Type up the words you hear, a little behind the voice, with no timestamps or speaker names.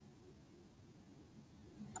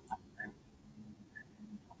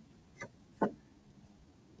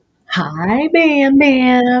Hi, Bam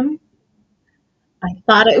Bam. I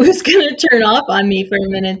thought it was going to turn off on me for a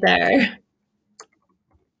minute there.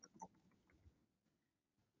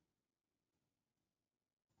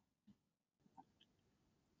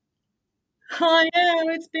 I know,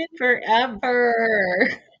 it's been forever.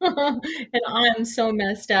 And I'm so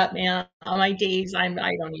messed up, man. On my days, I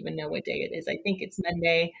don't even know what day it is. I think it's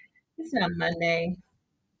Monday. It's not Monday.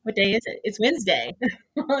 What day is it? It's Wednesday.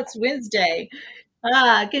 It's Wednesday.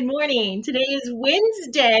 Good morning. Today is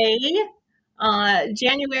Wednesday,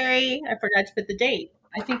 January. I forgot to put the date.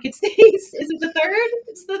 I think it's is it the third?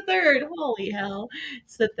 It's the third. Holy hell.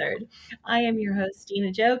 It's the third. I am your host,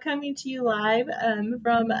 Dina Joe, coming to you live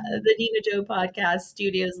from the Dina Joe Podcast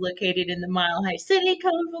Studios located in the Mile High City,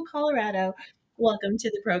 Colorful, Colorado. Welcome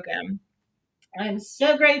to the program. I'm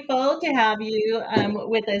so grateful to have you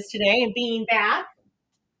with us today and being back.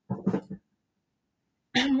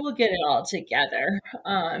 We'll get it all together.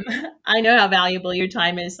 I know how valuable your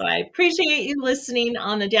time is, so I appreciate you listening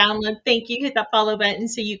on the download. Thank you. Hit that follow button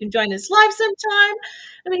so you can join us live sometime.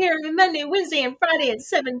 I'm here every Monday, Wednesday, and Friday at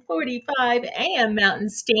 7:45 a.m. Mountain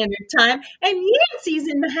Standard Time. And Yancey's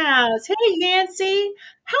in the house. Hey, Yancy.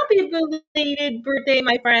 Happy belated birthday,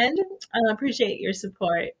 my friend. Appreciate your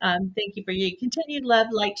support. Thank you for your continued love,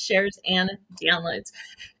 likes, shares, and downloads.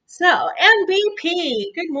 So,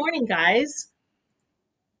 MVP, good morning, guys.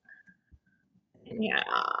 Yeah,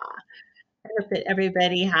 I hope that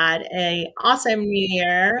everybody had a awesome New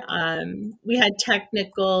Year. We had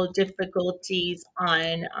technical difficulties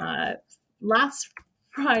on last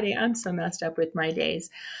Friday. I'm so messed up with my days.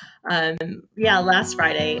 Um, yeah, last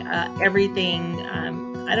Friday, everything.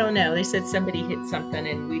 I don't know. They said somebody hit something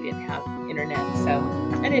and we didn't have internet, so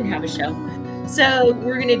I didn't have a show. So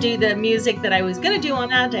we're gonna do the music that I was gonna do on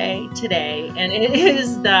that day today, and it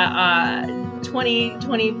is the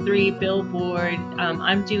 2023 Billboard.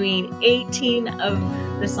 I'm doing 18 of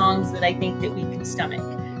the songs that I think that we can stomach.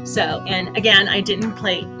 So, and again, I didn't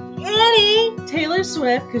play any Taylor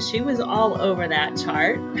Swift because she was all over that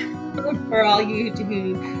chart. For all you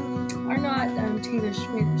who are not Taylor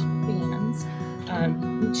Swift fans,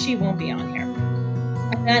 she won't be on here.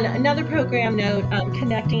 And another program note,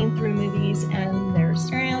 Connecting Through Movies and Their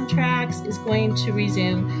Soundtracks is going to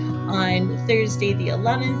resume on Thursday the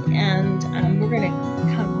 11th, and we're going to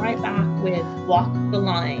come right back with Walk the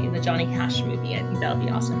Line, the Johnny Cash movie. I think that'll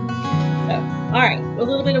be awesome. So, all right, a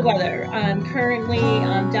little bit of weather. Currently,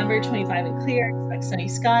 Denver 25 and clear, expect sunny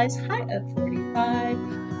skies, high of 45.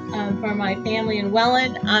 For my family in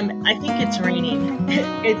Welland, I think it's raining.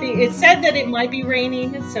 It said that it might be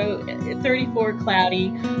raining, so 34 cloudy,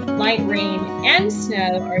 light rain and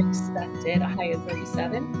snow are expected, a high of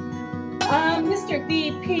 37. Mr.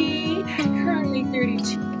 BP, currently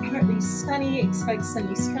 32, partly sunny, expect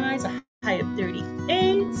sunny skies, a high of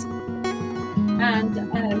 38. And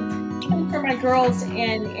for my girls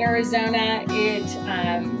in Arizona, it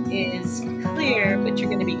is clear, but you're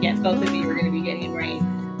going to be getting, both of you are going to be getting rain.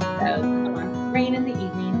 So, rain in the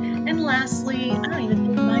evening. And lastly, I don't even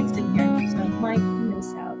think Mike's in here, so Mike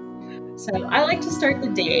missed out. So I like to start the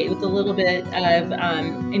day with a little bit of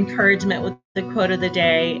encouragement with the quote of the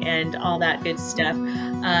day and all that good stuff.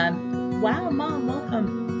 Wow, Mom,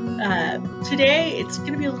 welcome. Today it's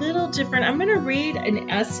going to be a little different. I'm going to read an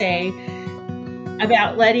essay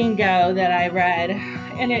about letting go that I read,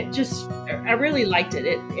 and I really liked it.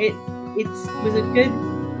 It was a good.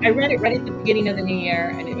 I read it right at the beginning of the new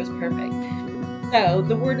year, and it was perfect. So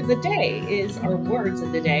the word of the day is, or words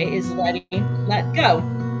of the day is let go,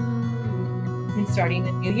 and starting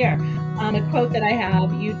the new year. A quote that I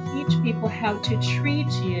have: "You teach people how to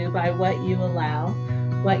treat you by what you allow,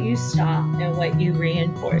 what you stop, and what you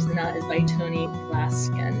reinforce." And that is by Tony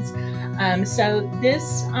Laskins. So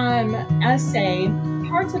this essay,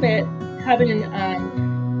 parts of it have been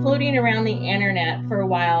floating around the internet for a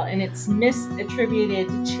while, and it's misattributed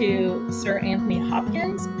to Sir Anthony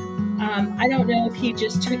Hopkins. I don't know if he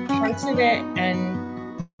just took parts of it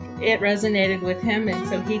and it resonated with him, and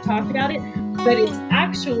so he talked about it, but it's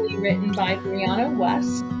actually written by Brianna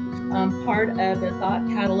West, part of the Thought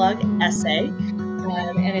Catalog essay,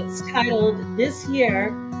 and it's titled, "This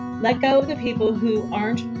Year, Let Go of the People Who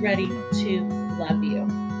Aren't Ready to Love You."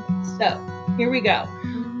 So here we go.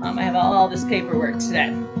 I have all this paperwork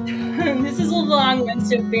today. This is a long one,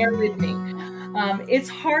 so bear with me. It's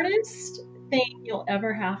hardest thing you'll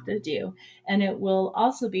ever have to do, and it will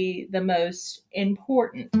also be the most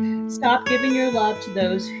important. Stop giving your love to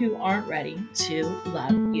those who aren't ready to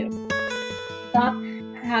love you. Stop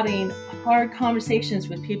having hard conversations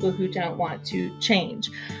with people who don't want to change.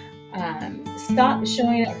 Stop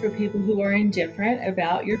showing up for people who are indifferent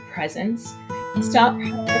about your presence, Stop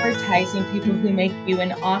prioritizing people who make you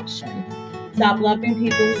an option. Stop loving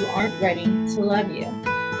people who aren't ready to love you.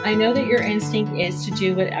 I know that your instinct is to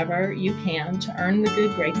do whatever you can to earn the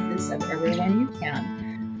good graces of everyone you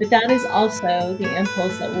can, but that is also the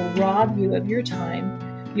impulse that will rob you of your time,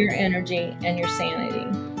 your energy, and your sanity.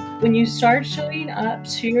 When you start showing up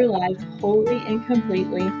to your life wholly and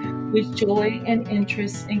completely with joy and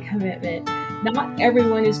interest and commitment, not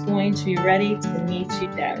everyone is going to be ready to meet you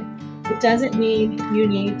there. It doesn't mean you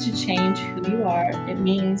need to change who you are. It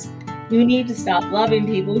means you need to stop loving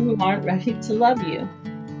people who aren't ready to love you.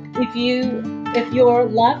 If you're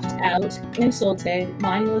left out, insulted,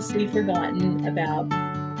 mindlessly forgotten about,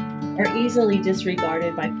 or easily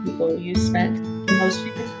disregarded by people you spent most of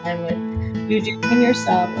your time with, you're doing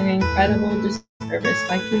yourself an incredible disservice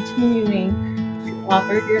by continuing to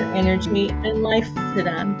offer your energy and life to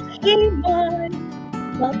them. Hey, bud!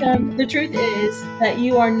 Welcome. The truth is that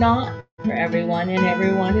you are not for everyone, and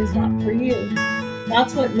everyone is not for you.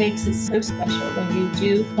 That's what makes it so special when you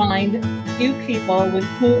do find few people with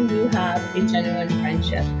whom you have a genuine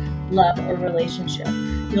friendship, love, or relationship.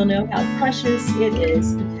 You'll know how precious it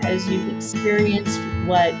is because you've experienced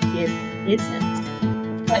what it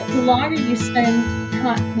isn't. But the longer you spend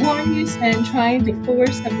trying to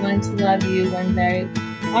force someone to love you when they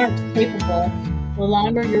aren't capable, the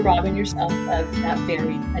longer you're robbing yourself of that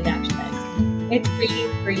very connection. It's waiting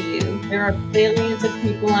for you. There are billions of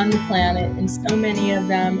people on the planet, and so many of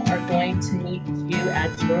them are going to meet you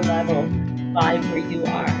at your level, vibe where you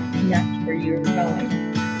are, connect where you're going.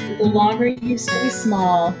 But the longer you stay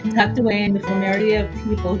small, tucked away in the familiarity of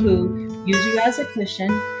people who use you as a cushion,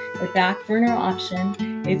 a back burner option,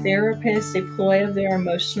 a therapist, a ploy of their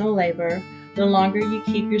emotional labor, the longer you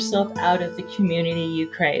keep yourself out of the community you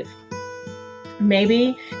crave.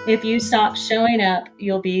 Maybe if you stop showing up,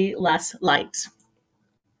 you'll be less liked.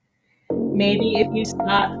 Maybe if you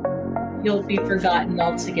stop, you'll be forgotten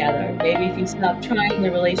altogether. Maybe if you stop trying, the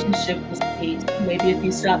relationship will cease. Maybe if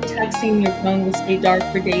you stop texting, your phone will stay dark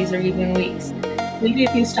for days or even weeks. Maybe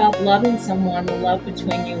if you stop loving someone, the love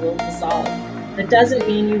between you will dissolve. That doesn't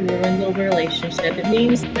mean you ruined the relationship. It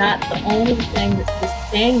means that the only thing that's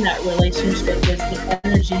sustaining that relationship is the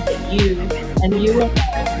energy that you and you alone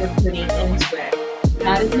were putting into it.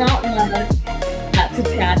 That is not love, that's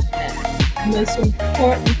attachment. The most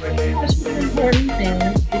important thing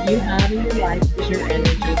that you have in your life is your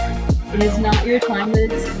energy. It is not your time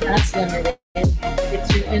that's limited, it's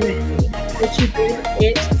your energy. What you give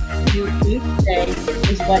it to each day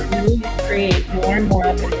is what you will create more and more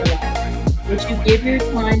of in your life. What you give your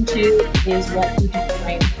time to is what will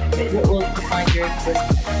define your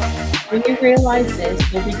existence. When you realize this,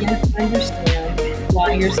 you'll begin to understand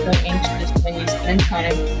why you're so anxious when you spend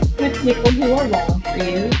time with people who are wrong for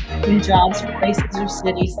you, in jobs, places, or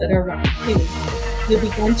cities that are wrong too. You'll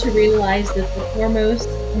begin to realize that the foremost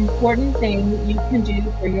important thing you can do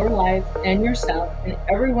for your life and yourself and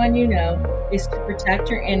everyone you know is to protect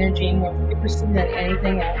your energy more fiercely than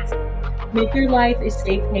anything else. Make your life a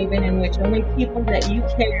safe haven in which only people that you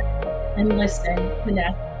care and listen,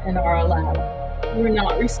 connect, and are allowed. You are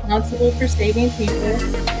not responsible for saving people.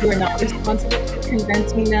 You are not responsible for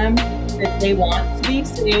convincing them that they want to be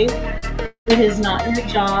saved. It is not your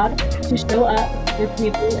job to show up for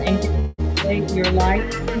people and give your life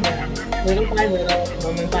to them, little by little,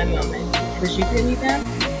 moment by moment. Because you really them,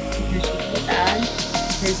 because you feel bad,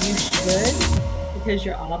 because you should, because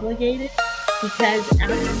you're obligated, because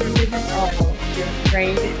after you give it all, you're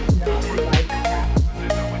afraid to not be like that.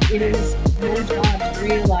 It is your job to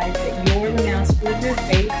realize that you're the master of your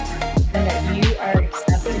fate and that you are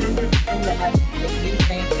accepting the love that you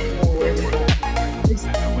think you're worthy of. This is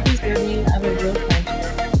deserving of a real friendship,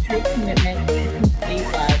 true commitment, and complete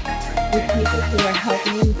love with people who are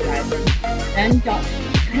helping and thriving. And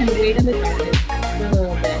wait in the darkness for a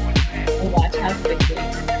little bit and watch how quickly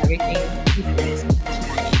everything begins to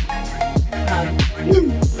change.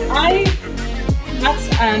 I That's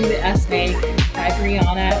the essay by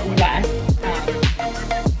Brianna West.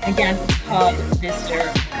 Again, it's called Mr.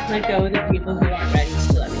 Let Go of the People Who Aren't Ready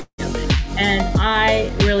to Love You. And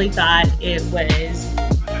I really thought it was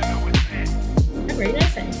a great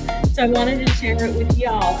essay. So I wanted to share it with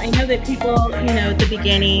y'all. I know that people, at the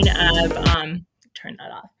beginning of, turn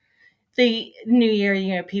that off. The new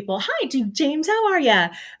year, people, hi, James, how are you?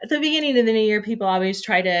 At the beginning of the new year, people always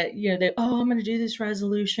try to, I'm going to do this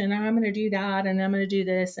resolution, or I'm going to do that, and I'm going to do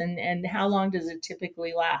this. And how long does it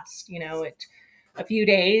typically last? A few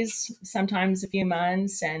days, sometimes a few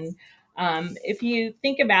months. And if you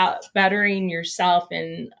think about bettering yourself,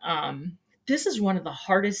 and this is one of the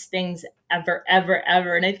hardest things ever, ever,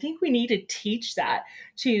 ever. And I think we need to teach that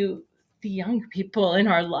to the young people in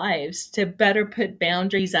our lives to better put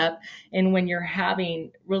boundaries up. And when you're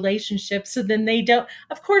having relationships, so then they don't,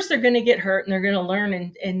 of course, they're going to get hurt and they're going to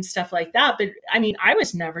learn and stuff like that. But I mean, I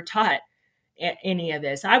was never taught any of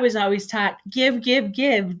this. I was always taught give, give,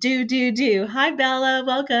 give, do, do, do. Hi, Bella.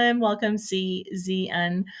 Welcome,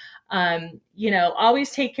 CZN.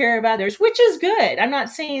 Always take care of others, which is good. I'm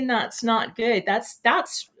not saying that's not good.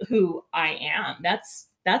 That's who I am. That's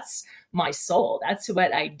my soul. That's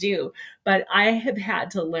what I do. But I have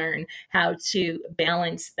had to learn how to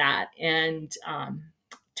balance that and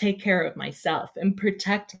take care of myself and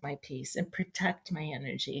protect my peace and protect my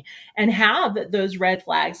energy and have those red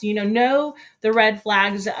flags. Know the red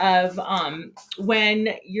flags of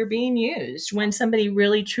when you're being used, when somebody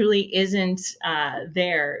really truly isn't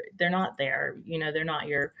there. They're not there. They're not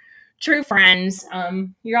your true friends.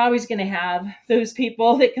 You're always going to have those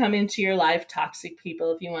people that come into your life, toxic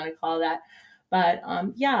people, if you want to call that. But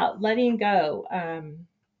yeah, letting go.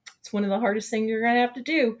 It's one of the hardest things you're going to have to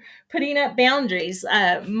do. Putting up boundaries.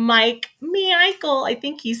 Mike Michael, I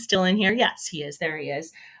think he's still in here. Yes, he is. There he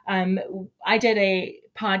is. I did a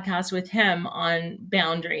podcast with him on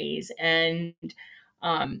boundaries, and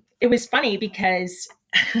it was funny because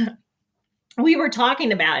we were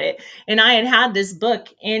talking about it, and I had this book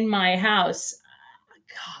in my house.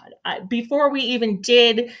 God, before we even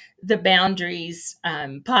did the boundaries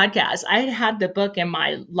podcast, I had the book in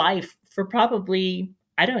my life for probably,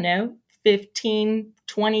 I don't know, 15,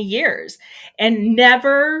 20 years and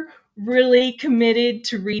never really committed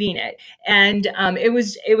to reading it. And it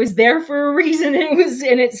was there for a reason.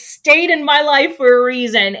 It stayed in my life for a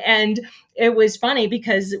reason. And it was funny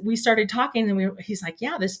because we started talking and he's like,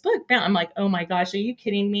 yeah, this book. I'm like, oh my gosh, are you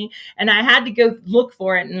kidding me? And I had to go look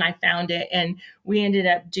for it and I found it. And we ended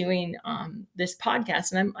up doing this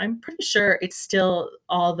podcast. And I'm pretty sure it's still,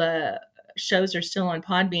 all the shows are still on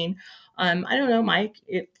Podbean. I don't know, Mike,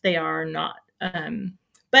 if they are or not.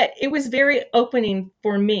 But it was very opening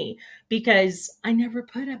for me because I never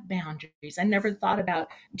put up boundaries. I never thought about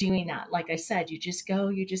doing that. Like I said, you just go,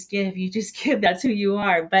 you just give, you just give. That's who you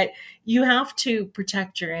are. But you have to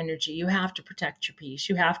protect your energy. You have to protect your peace.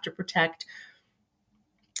 You have to protect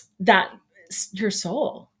that, your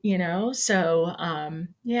soul. So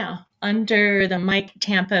yeah, under the Mike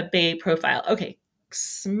Tampa Bay profile. Okay,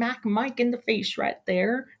 smack Mike in the face right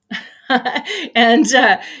there. And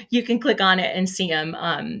you can click on it and see him.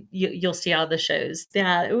 You'll see all the shows.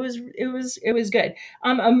 Yeah, it was good.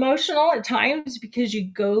 Emotional at times because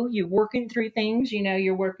you're working through things.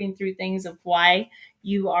 You're working through things of why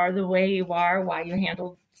you are the way you are, why you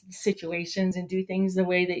handle situations and do things the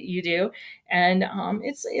way that you do, and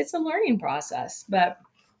it's a learning process. But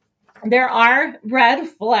there are red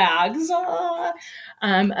flags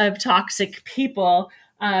of toxic people.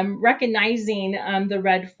 Recognizing the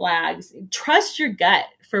red flags. Trust your gut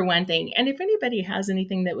for one thing. And if anybody has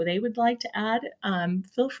anything that they would like to add,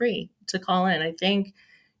 feel free to call in. I think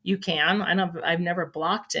you can. I've never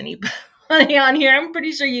blocked anybody on here. I'm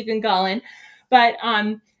pretty sure you can call in. But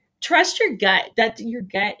trust your gut. That your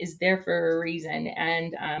gut is there for a reason.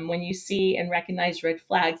 And when you see and recognize red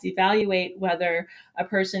flags, evaluate whether a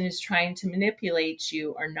person is trying to manipulate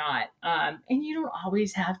you or not. And you don't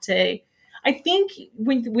always have to. I think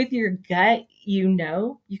with your gut, you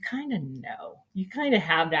kind of know, you kind of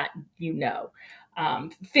have that,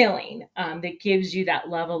 feeling that gives you that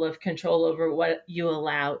level of control over what you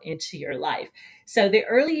allow into your life. So the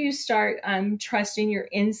earlier you start trusting your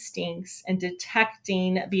instincts and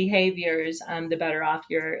detecting behaviors, the better off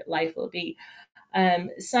your life will be.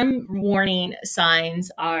 Some warning signs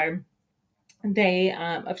are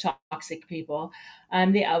of toxic people.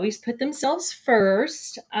 They always put themselves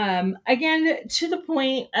first. Again, to the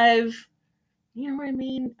point of, you know what I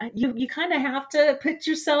mean? You kind of have to put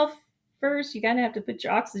yourself first. You kind of have to put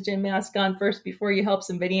your oxygen mask on first before you help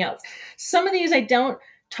somebody else. Some of these I don't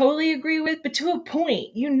totally agree with, but to a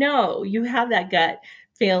point, you have that gut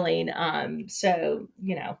feeling.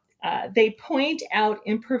 They point out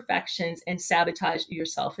imperfections and sabotage your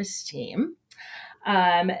self-esteem.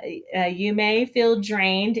 You may feel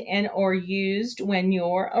drained and or used when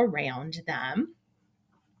you're around them.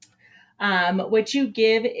 What you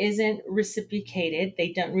give isn't reciprocated. They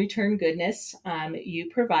don't return goodness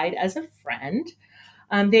you provide as a friend.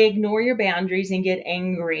 They ignore your boundaries and get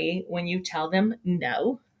angry when you tell them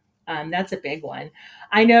no. That's a big one.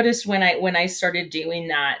 I noticed when I started doing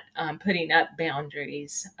that, putting up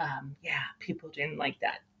boundaries. Yeah, people didn't like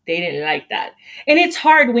that. They didn't like that, and it's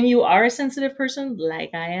hard when you are a sensitive person, like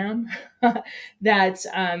I am.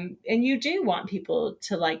 And you do want people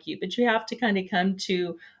to like you, but you have to kind of come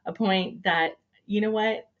to a point that, you know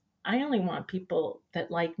what? I only want people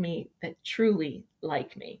that like me, that truly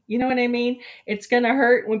like me. You know what I mean? It's going to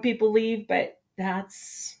hurt when people leave, but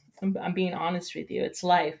I'm being honest with you. It's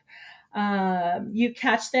life. You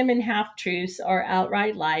catch them in half truths or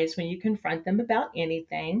outright lies when you confront them about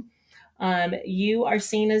anything. You are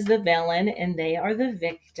seen as the villain and they are the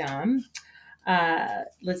victim.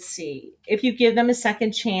 Let's see. If you give them a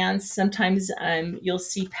second chance, sometimes you'll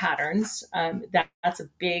see patterns. That's a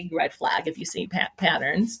big red flag if you see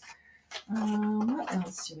patterns. What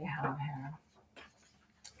else do we have here?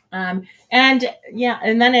 And yeah,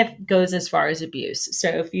 and then it goes as far as abuse. So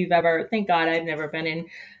if you've ever, thank God, I've never been in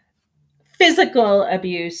physical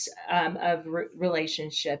abuse of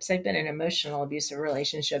relationships. I've been in emotional abuse of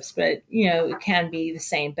relationships, but it can be the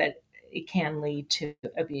same, but it can lead to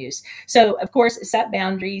abuse. So, of course, set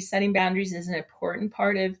boundaries. Setting boundaries is an important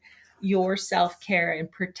part of your self care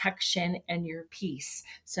and protection and your peace.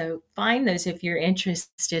 So, find those if you're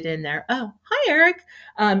interested in there. Oh, hi, Eric.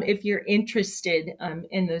 If you're interested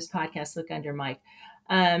in those podcasts, look under Mike.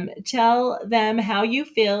 Tell them how you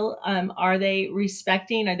feel. Are they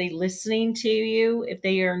respecting? Are they listening to you? If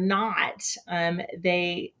they are not,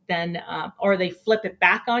 they then or they flip it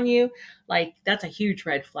back on you. Like that's a huge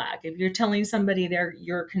red flag. If you're telling somebody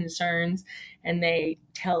your concerns and they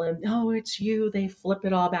tell them, "Oh, it's you," they flip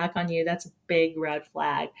it all back on you. That's a big red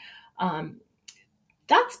flag. Um,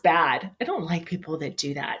 that's bad. I don't like people that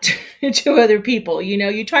do that to other people.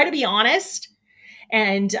 You try to be honest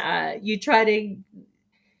and you try to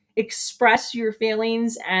express your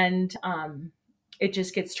feelings and it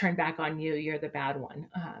just gets turned back on you. You're the bad one.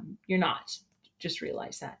 You're not. Just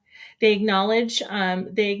realize that they acknowledge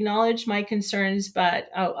my concerns, but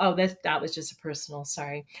that was just a personal.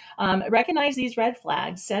 Sorry. Recognize these red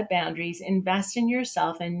flags, set boundaries, invest in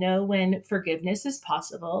yourself, and know when forgiveness is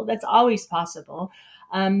possible. That's always possible.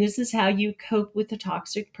 This is how you cope with the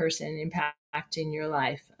toxic person impacting your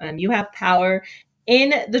life. You have power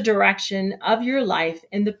in the direction of your life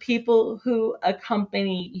and the people who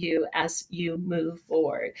accompany you as you move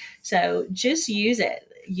forward. So just use it.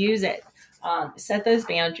 Set those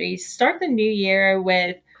boundaries. Start the new year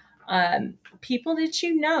with people that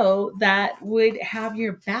you know that would have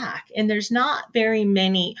your back. And there's not very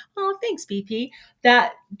many. Oh, thanks, BP.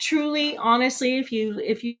 That truly, honestly, if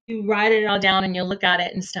you write it all down and you look at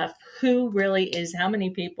it and stuff, who really is how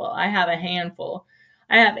many people? I have a handful.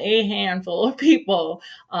 I have a handful of people.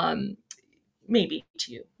 Maybe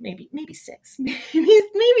two, maybe six,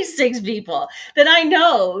 maybe six people that I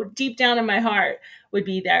know deep down in my heart would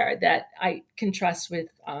be there that I can trust with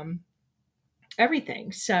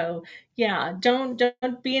everything. So yeah, don't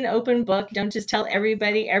be an open book. Don't just tell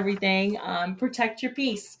everybody everything. Protect your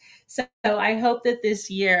peace. So I hope that this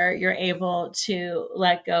year you're able to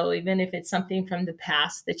let go, even if it's something from the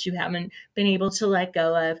past that you haven't been able to let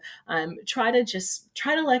go of. Try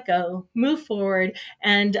to let go, move forward,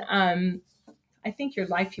 and I think your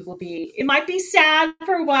life will be, it might be sad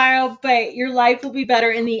for a while, but your life will be better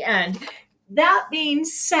in the end. That being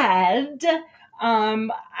said,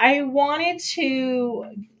 I wanted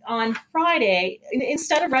to, on Friday,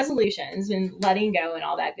 instead of resolutions and letting go and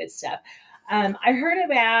all that good stuff, I heard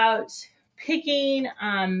about picking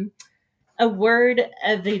a word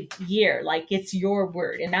of the year, like it's your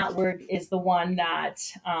word. And that word is the one that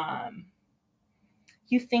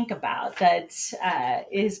you think about that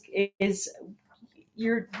is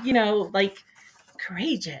you're like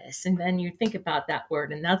courageous, and then you think about that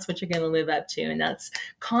word and that's what you're going to live up to, and that's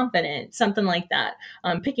confident, something like that.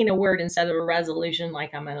 Picking a word instead of a resolution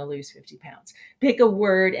like I'm going to lose 50 pounds. Pick a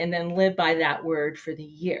word and then live by that word for the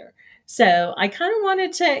year. So I kind of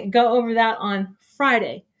wanted to go over that on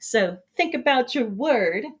Friday. So think about your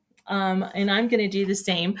word, and I'm going to do the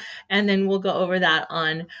same, and then we'll go over that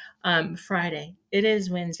on Friday. It is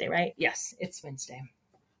Wednesday, right? Yes, it's Wednesday.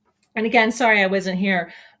 And again, sorry I wasn't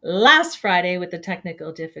here last Friday with the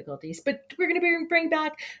technical difficulties, but we're going to bring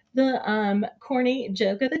back the corny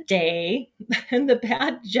joke of the day and the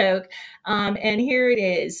bad joke. And here it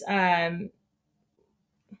is. It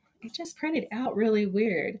just printed out really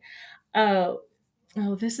weird. Oh,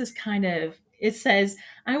 this is kind of, it says,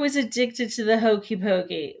 I was addicted to the hokey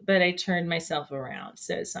pokey, but I turned myself around.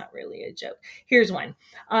 So it's not really a joke. Here's one.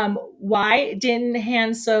 Why didn't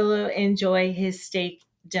Han Solo enjoy his steak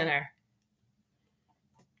dinner?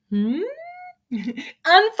 Hmm?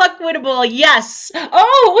 Unfuckwittable, yes.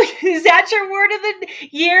 Oh, is that your word of the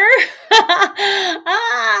year?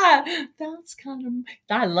 That's kind of,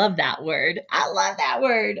 I love that word. I love that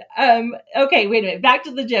word. Okay, wait a minute. Back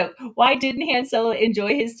to the joke. Why didn't Han Solo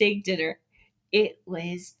enjoy his steak dinner? It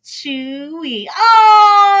was chewy.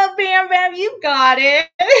 Oh, Bam Bam, you got it.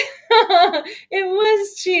 It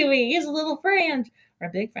was Chewy. He's a little friend, or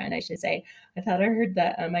a big friend, I should say. I thought I heard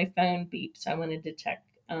that my phone beep, so I wanted to check.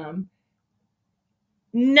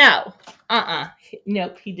 No,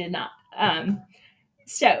 nope, he did not.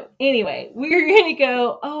 So anyway, we're gonna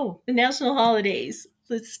go. Oh, the national holidays.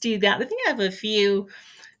 Let's do that. I think I have a few.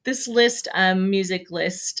 This list, music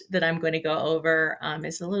list that I'm going to go over,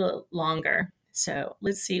 is a little longer. So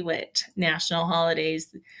let's see what national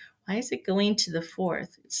holidays. Why is it going to the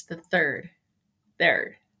fourth? It's the third.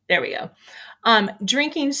 Third. There we go.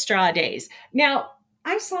 Drinking straw days. Now,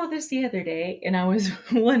 I saw this the other day and I was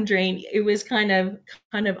wondering, it was kind of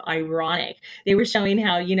ironic. They were showing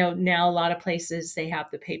how, now a lot of places they have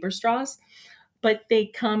the paper straws, but they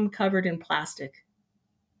come covered in plastic.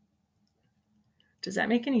 Does that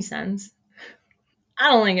make any sense?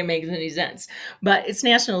 I don't think it makes any sense, but it's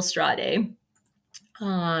National Straw Day.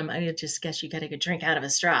 I just guess you got to get a drink out of a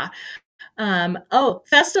straw.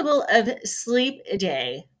 Festival of Sleep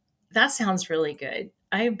Day. That sounds really good.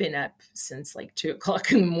 I've been up since like 2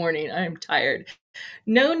 o'clock in the morning. I'm tired.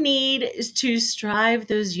 No need to strive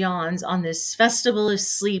those yawns on this Festival of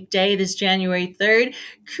Sleep Day, this January 3rd,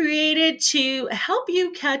 created to help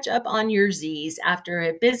you catch up on your Z's after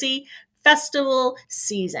a busy festival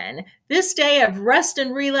season. This day of rest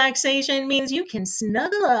and relaxation means you can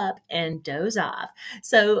snuggle up and doze off.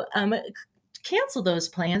 So, cancel those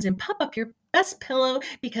plans and pop up your best pillow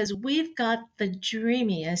because we've got the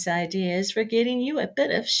dreamiest ideas for getting you a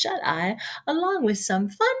bit of shut eye, along with some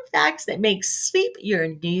fun facts that make sleep your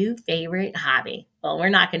new favorite hobby. Well, we're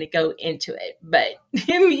not going to go into it, but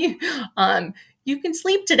you can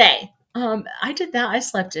sleep today. I did that. I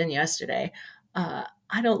slept in yesterday.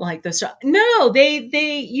 I don't like those. No,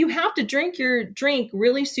 you have to drink your drink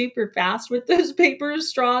really super fast with those paper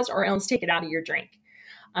straws, or else take it out of your drink.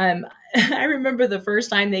 Um, I remember the first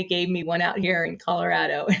time they gave me one out here in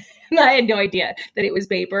Colorado, and I had no idea that it was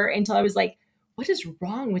paper until I was like, what is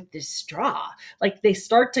wrong with this straw? Like they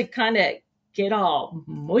start to kind of get all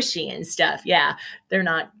mushy and stuff. Yeah, they're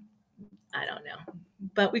not, I don't know.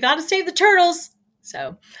 But we got to save the turtles.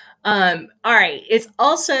 So, all right. It's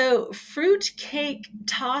also fruit cake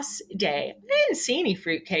toss day. I didn't see any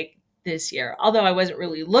fruit cake this year, although I wasn't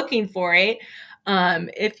really looking for it.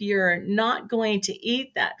 If you're not going to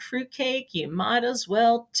eat that fruit cake, you might as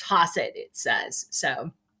well toss it, it says.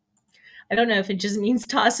 So I don't know if it just means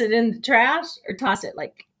toss it in the trash or toss it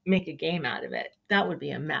like make a game out of it. That would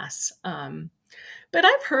be a mess. But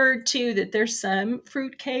I've heard too that there's some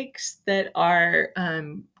fruit cakes that are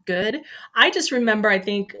good. I just remember, I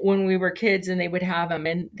think when we were kids and they would have them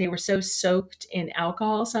and they were so soaked in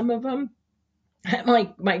alcohol, some of them.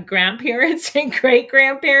 My grandparents and great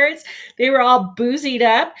grandparents, they were all boozied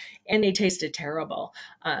up and they tasted terrible.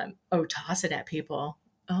 Toss it at people.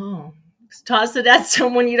 Oh, toss it at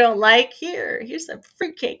someone you don't like. Here's a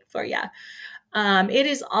fruitcake for you. It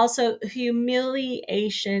is also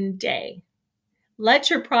Humiliation Day. Let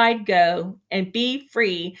your pride go and be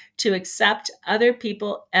free to accept other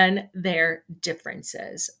people and their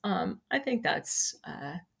differences. I think that's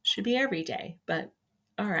should be every day, but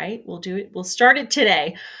all right, we'll do it. We'll start it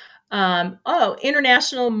today.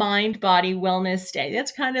 International Mind Body Wellness Day.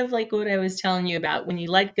 That's kind of like what I was telling you about when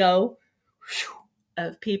you let go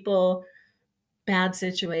of people, bad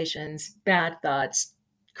situations, bad thoughts,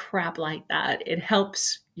 crap like that. It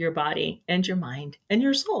helps your body and your mind and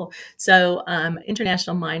your soul. So,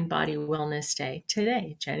 International Mind Body Wellness Day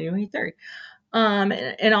today, January 3rd.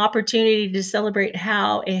 An opportunity to celebrate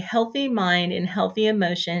how a healthy mind and healthy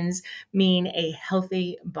emotions mean a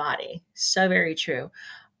healthy body. So very true.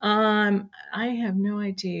 I have no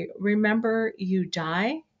idea. Remember You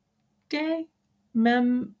Die Day?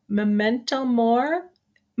 Memento Mori,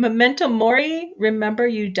 Remember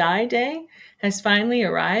You Die Day has finally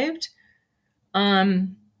arrived.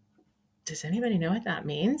 Does anybody know what that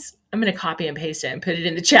means? I'm going to copy and paste it and put it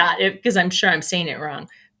in the chat because I'm sure I'm saying it wrong.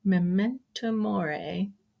 Memento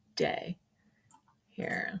Mori Day.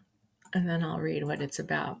 Here. And then I'll read what it's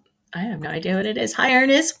about. I have no idea what it is. Hi,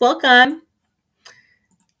 Ernest. Welcome.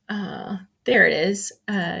 There it is.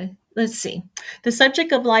 Let's see. The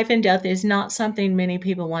subject of life and death is not something many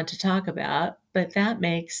people want to talk about, but that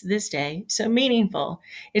makes this day so meaningful.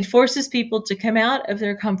 It forces people to come out of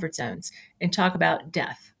their comfort zones and talk about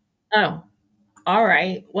death. Oh, all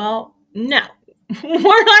right. Well, no,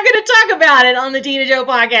 we're not going to talk about it on the Tina Joe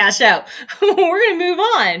podcast show. We're going to move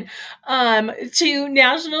on to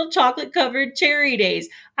National Chocolate Covered Cherry Days.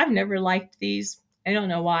 I've never liked these. I don't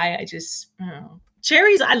know why. I don't know.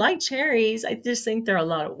 Cherries, I like cherries. I just think they're a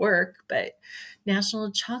lot of work, but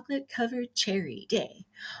National Chocolate Covered Cherry Day.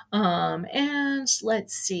 And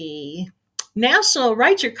let's see. National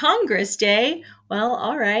Write Your Congress Day. Well,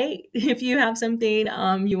 all right. If you have something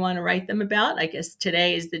you want to write them about, I guess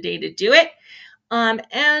today is the day to do it.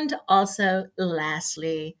 And also,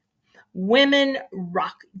 lastly, Women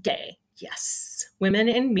Rock Day. Yes, women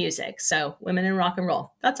in music. So, women in rock and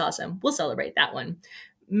roll. That's awesome. We'll celebrate that one.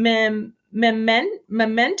 Memento?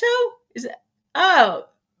 Is it? Oh,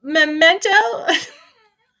 Memento?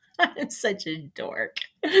 I'm such a dork.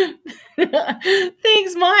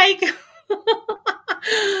 Thanks, Mike.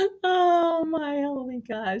 Oh my holy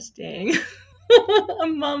gosh, dang. A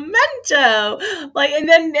memento. Like and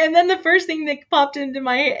then the first thing that popped into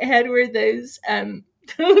my head were those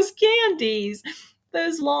those candies.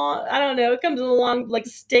 Those long, I don't know, it comes in a long like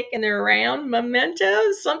stick and they're round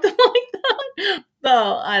mementos, something like that.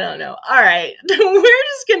 Oh, I don't know. All right. We're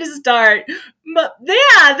just gonna start.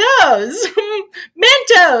 Yeah, those.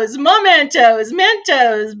 Mentos, mementos,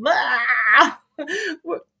 mentos. Blah.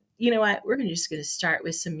 You know what? We're just going to start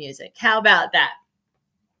with some music. How about that?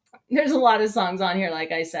 There's a lot of songs on here,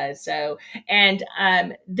 like I said. So, and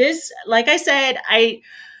this, like I said, I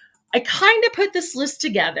kind of put this list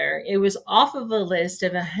together. It was off of a list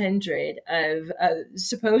of 100 of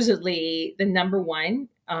supposedly the number one,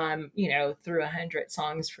 through 100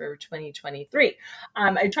 songs for 2023.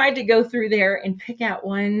 I tried to go through there and pick out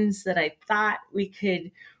ones that I thought we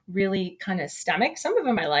could really kind of stomach. Some of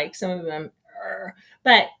them I like, some of them,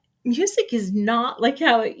 but music is not like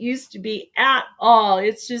how it used to be at all.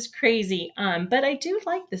 It's just crazy. But I do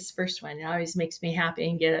like this first one. It always makes me happy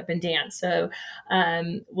and get up and dance. So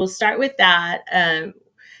we'll start with that.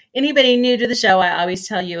 Anybody new to the show, I always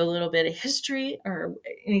tell you a little bit of history or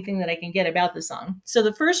anything that I can get about the song. So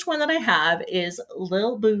the first one that I have is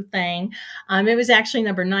Lil Boo Thang. It was actually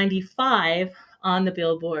number 95 on the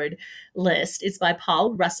Billboard list. It's by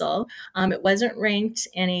Paul Russell. It wasn't ranked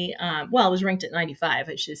any, well, it was ranked at 95,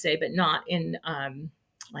 I should say, but not in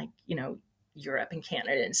Europe and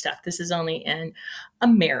Canada and stuff. This is only in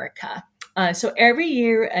America. So every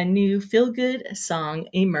year, a new feel good song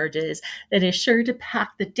emerges that is sure to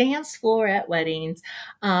pack the dance floor at weddings,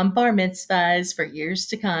 bar mitzvahs for years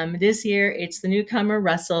to come. This year, it's the newcomer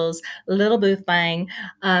Russell's Little Booth Bang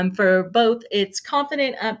for both its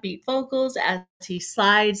confident, upbeat vocals as he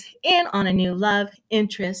slides in on a new love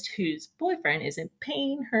interest whose boyfriend isn't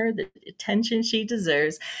paying her the attention she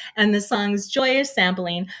deserves, and the song's joyous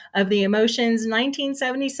sampling of the Emotions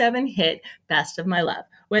 1977 hit Best of My Love.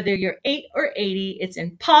 Whether you're 8 or 80, it's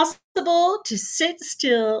impossible to sit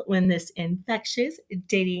still when this infectious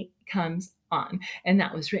ditty comes on. And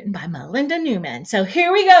that was written by Melinda Newman. So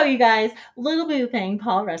here we go, you guys. Little Boo Thang,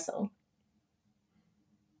 Paul Russell.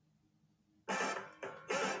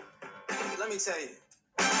 Let me tell you.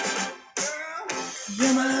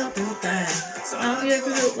 You're my little boo thing. So I'll give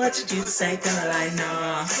you what you do say, girl, I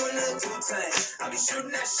know. I'll be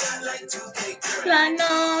shooting that shot like 2K, girl, I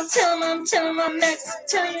know. Tell him I'm next.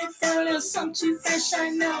 Tell you feel a little something too fresh, I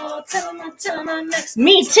know. Tell him I'm next.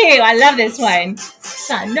 Me too, I love this one.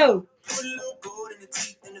 I know. Put a little gold in the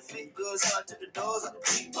teeth and the fit goes hard to the doors of the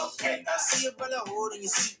deep. Okay, I see a brother holding your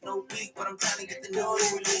seat, no beef, but I'm trying to get the no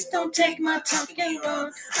release. Don't take my time to get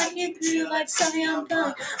wrong. I keep you like something I'm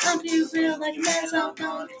done. I'm you real like a man's all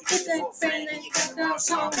gone. Get that friend and you got that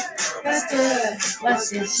song. That's good.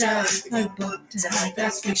 What's your show? My book tonight,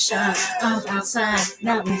 that's fiction. I'm outside,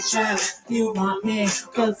 not with show. You want me?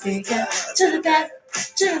 Go figure. To the back,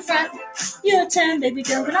 to the front. You're 10, baby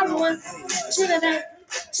girl, but I'm the one. To the back.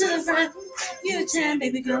 To the front, you're 10,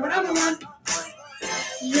 baby girl, but I'm the one.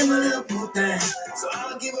 You're my little boo thing. So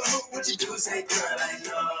I'll give a hoot what you do, say, girl, I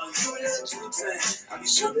know. You a little too thing. I'll be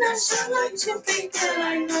shooting that shot like 2K, girl,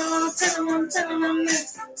 I know. Tell him I'm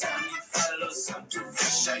next. Tell him you find a little something too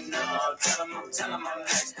fresh, I know. Tell him I'm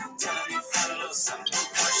next. Tell him you find a little something too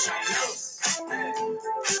fresh, I know.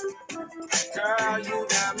 Girl, you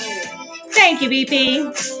got me. Thank you, BP.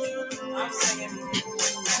 I'm singing.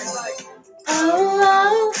 It's like,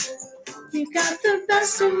 oh, you got the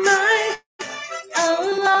best of mine.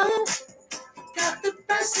 Oh, got the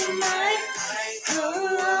best of mine.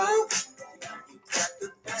 Oh, you got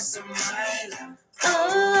the best of mine.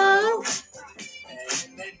 Oh,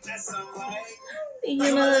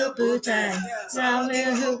 you my little boo thing. Tell me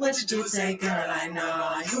what you do, say, girl, I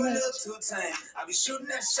know. You a little too tame. I'll be shooting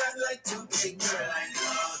that shot like 2K, girl, I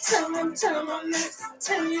know. Tell him I'm next.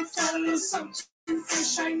 Tell me if I lose something.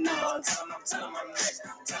 Fresh, I know. Tell him I'm next.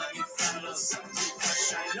 Tell him you find a little something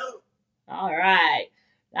fresh, I know. All right.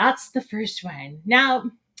 That's the first one. Now,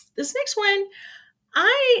 this next one,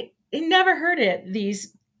 I never heard it,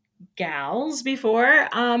 these gals before.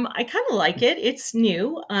 I kind of like it. It's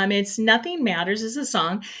new. It's Nothing Matters is a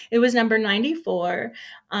song. It was number 94.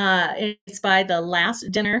 It's by The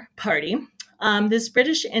Last Dinner Party. This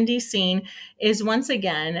British indie scene is once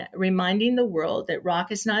again reminding the world that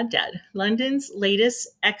rock is not dead. London's latest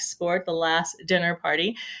export, The Last Dinner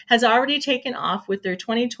Party, has already taken off with their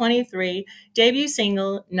 2023 debut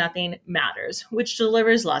single, Nothing Matters, which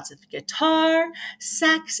delivers lots of guitar,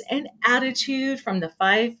 sex, and attitude from the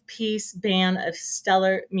five-piece band of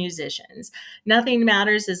stellar musicians. Nothing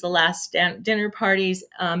Matters is The Last Dinner Party's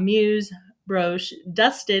muse brooch,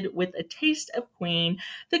 dusted with a taste of Queen,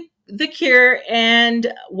 the Cure,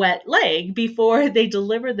 and Wet Leg before they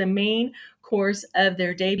deliver the main course of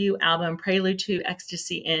their debut album, Prelude to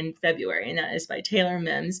Ecstasy, in February, and that is by Taylor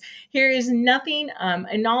Mims. Here is nothing,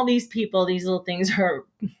 and all these people, these little things are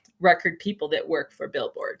record people that work for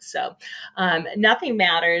Billboard. So, Nothing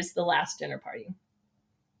Matters, The Last Dinner Party.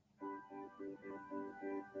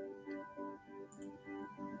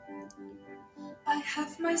 I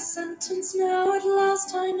have my sentence now, at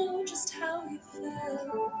last I know just how you felt.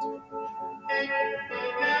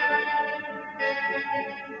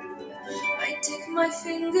 I dig my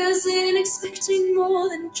fingers in, expecting more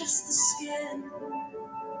than just the skin.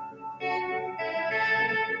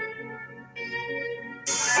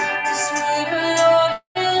 'Cause we were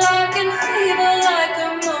like in fever, like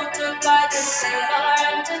a motorbike, a sailor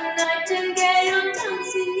and a nightingale,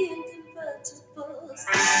 dancing in convertibles.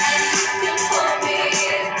 And you can hold me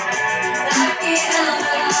like the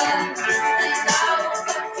elder, and I will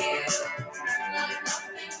fuck you like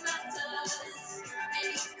nothing matters. And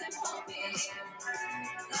you can hold me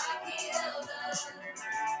like the elder,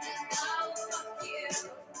 and I will fuck you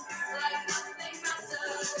like nothing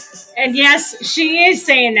matters. And yes, she is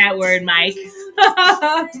saying that word, Mike.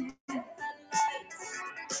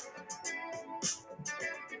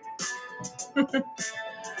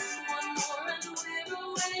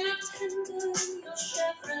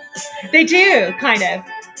 They do, kind of.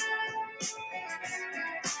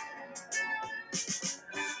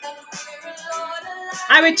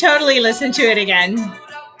 I would totally listen to it again.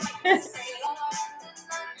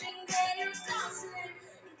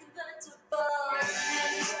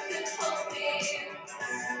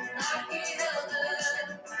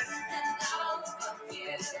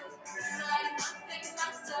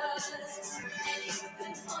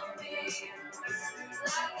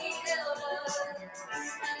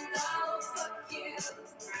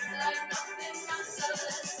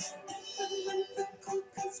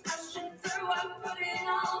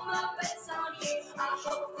 I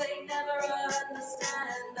hope they never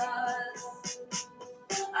understand us.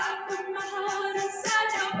 I put my heart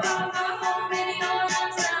inside your power, home in your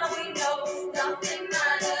arms. Now we know nothing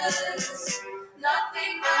matters.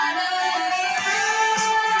 Nothing matters.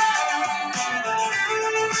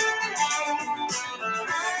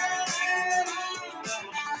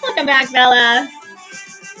 Welcome back, Bella.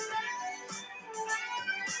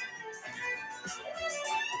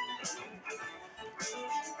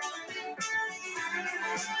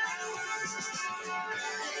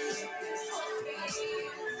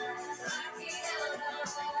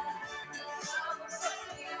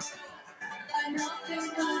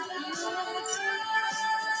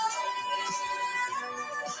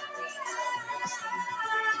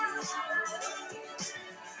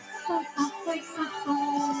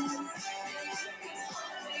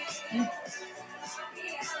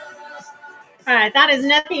 All right, that is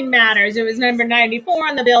Nothing Matters. It was number 94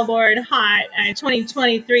 on the Billboard Hot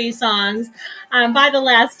 2023 songs by The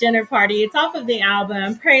Last Dinner Party. It's off of the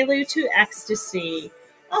album Prelude to Ecstasy,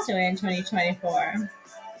 also in 2024.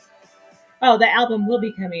 Oh, the album will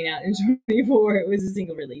be coming out in 2024. It was a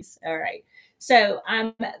single release. All right. So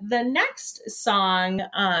the next song,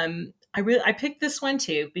 I picked this one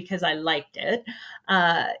too because I liked it.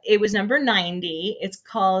 It was number 90. It's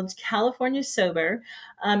called California Sober.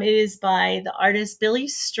 It is by the artist Billy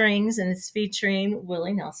Strings, and it's featuring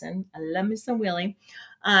Willie Nelson. I love me some Willie.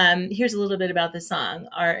 Here's a little bit about the song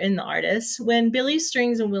in the artist. When Billy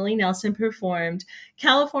Strings and Willie Nelson performed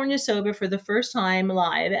California Sober for the first time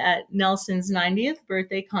live at Nelson's 90th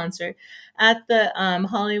birthday concert at the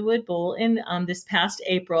Hollywood Bowl in this past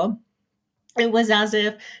April, it was as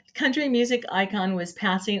if country music icon was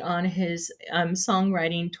passing on his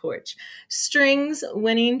songwriting torch. Strings'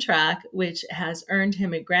 winning track, which has earned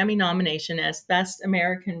him a Grammy nomination as Best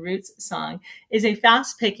American Roots Song, is a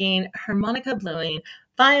fast-picking, harmonica-blowing,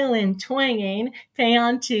 violin twanging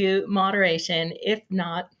paean to moderation, if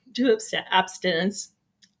not to abstinence.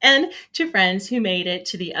 and to friends who made it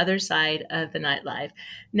to the other side of the nightlife.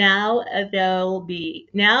 Now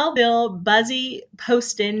they'll buzzy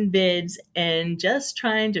posting bids and just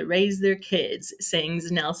trying to raise their kids,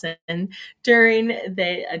 sings Nelson during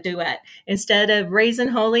the duet, instead of raising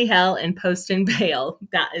holy hell and posting bail.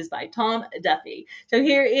 That is by Tom Duffy. So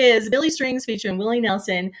here is Billy Strings featuring Willie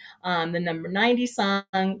Nelson, the number 90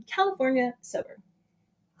 song, California Sober.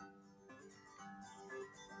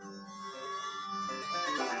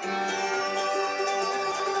 Well,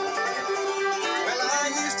 I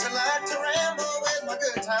used to like to ramble with my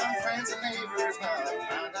good time friends and neighbors. Now I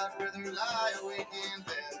found I'd rather lie awake in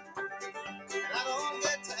bed. And I don't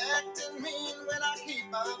get to acting mean when I keep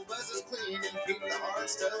my buzzes clean and keep the hard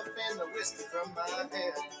stuff and the whiskey from my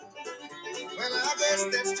head. Well, I guess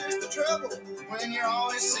that's just the trouble when you're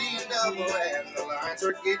always seeing double and the lines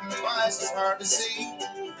are getting twice as hard to see.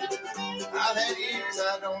 I've had years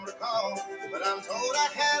I don't recall, but I'm told I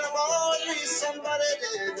had a ball, at least somebody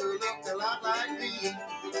did who looked a lot like me.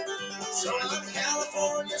 So I'm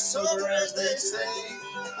California sober, as they say,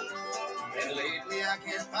 and lately I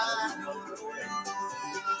can't find no other way.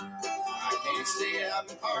 I can't stay out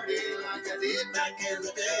and party like I did back in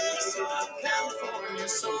the day. So I'm California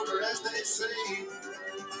sober, as they say.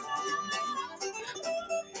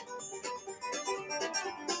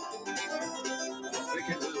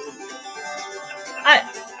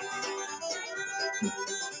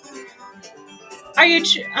 Are you?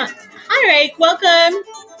 Hi, Rake. Welcome.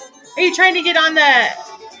 Are you trying to get on the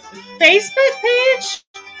Facebook page?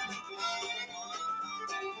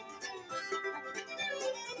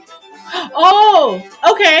 Oh,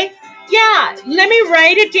 okay. Yeah, let me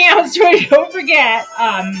write it down so I don't forget.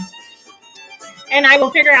 And I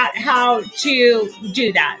will figure out how to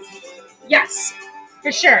do that. Yes,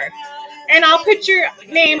 for sure. And I'll put your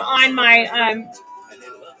name on my.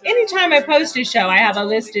 Anytime I post a show, I have a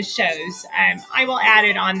list of shows. I will add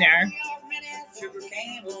it on there. Sugar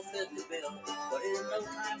cane will fit the bill, but in no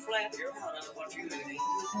time flat, you're one of what you need.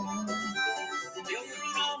 Children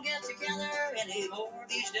all get together anymore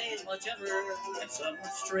these days, much ever, and some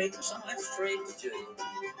went straight to jail.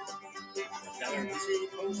 Got a city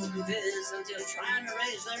posting vids until trying to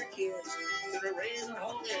raise their kids, they're raising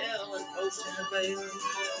holy hell and posting a bail.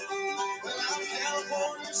 Well, I'm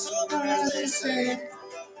California sober, as they say.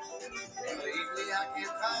 And lately I can't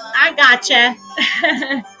find. I gotcha.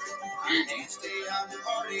 I can't stay out and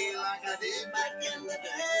party like I did back in the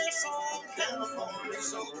day. So I'm California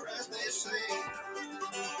sober, as they say.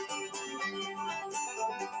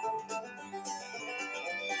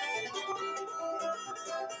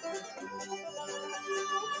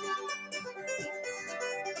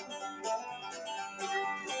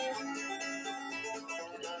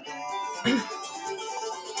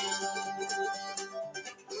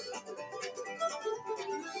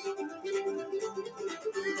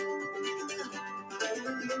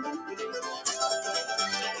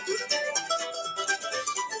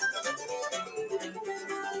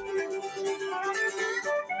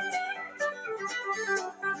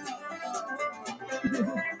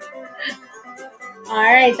 All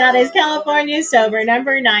right, that is California Sober,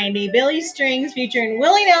 number 90. Billy Strings featuring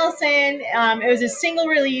Willie Nelson. It was a single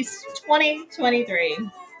release, 2023.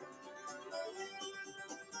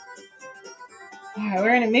 All right, we're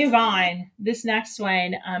going to move on. This next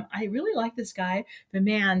one, I really like this guy, but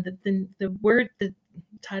man, the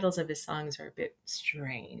titles of his songs are a bit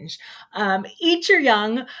strange. Eat Your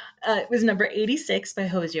Young was number 86 by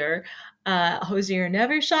Hozier. Hozier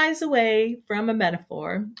never shies away from a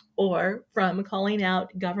metaphor or from calling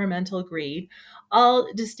out governmental greed,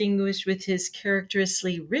 all distinguished with his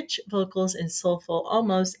characteristically rich vocals and soulful,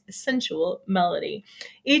 almost sensual melody.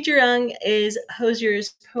 Eat Your Young is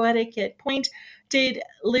Hozier's poetic yet pointed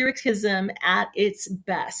lyricism at its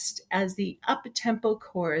best, as the up-tempo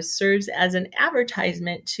chorus serves as an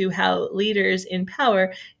advertisement to how leaders in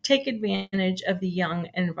power take advantage of the young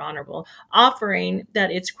and vulnerable, offering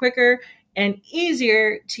that it's quicker and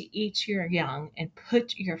easier to eat your young and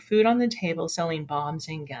put your food on the table selling bombs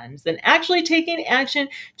and guns than actually taking action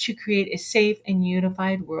to create a safe and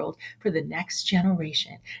unified world for the next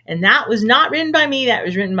generation. And that was not written by me. That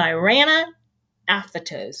was written by Rana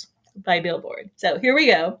Aftatos by Billboard. So here we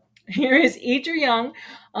go. Here is Eat Your Young,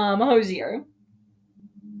 Hozier.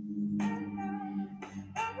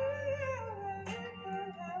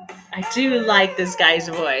 I do like this guy's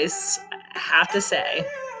voice, I have to say.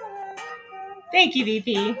 Thank you,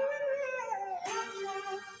 VP.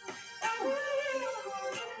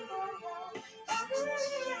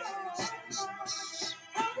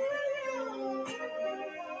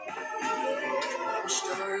 I'm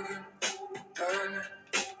starving, burning.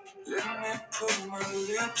 Let me put my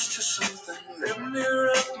next to something. Let me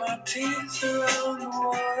wrap my teeth around the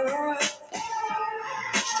world.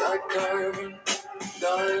 Start carving,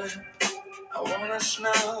 darling. I wanna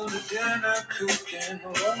smell the dinner cooking. I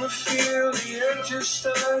wanna feel the edges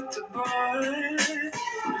start to burn.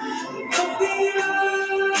 Open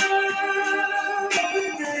the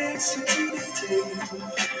gates into the table.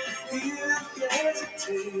 If you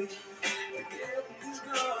hesitate, the gift is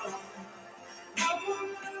gone.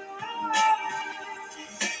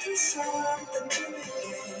 If there's something to be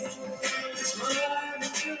gained, there's money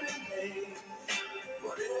to be made.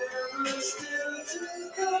 Whatever's still to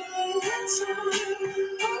come, that's on.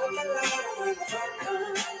 Hold the line when the fight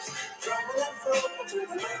comes. Travel that phone to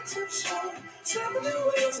the lights of song. 70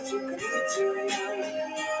 ways that you can eat your young.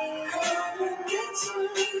 Come and get some.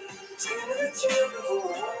 Skin of the chair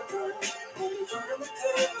before I run. When you front of the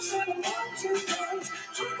table, 7 mountain guns.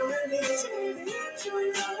 Trickling easy to eat your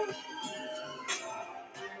young.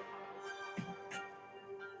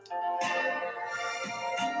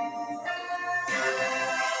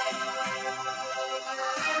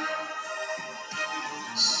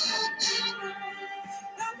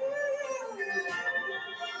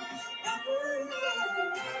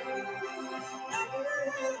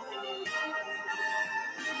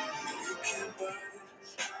 You can't buy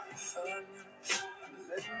this, finance.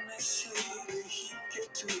 Let me see the heat get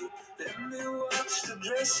to you. Let me watch the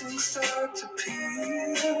dressing start to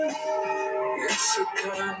peel. It's a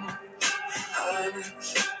kind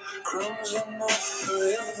highness, crumbs enough for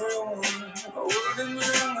everyone. A wooden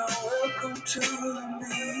ring, a welcome to the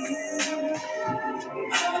meal.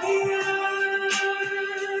 Honey,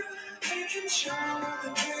 we can show the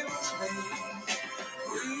tables made.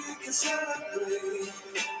 We can celebrate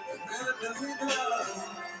the good that we done.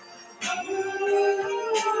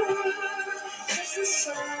 Is there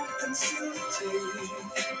something to take?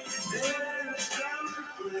 There's bound to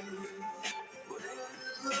break.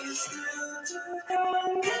 Whatever's still to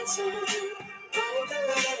come, gets on. Hold the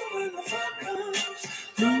line when the fun comes.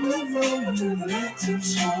 Move over to the next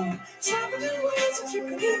song. 70 ways that you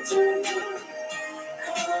can get to it.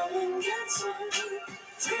 Come and get some.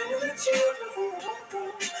 Skin of the chill before I go.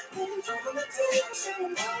 Moving from the table,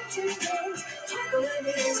 7 mountain guns. Twinkling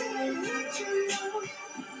easy when you get your young.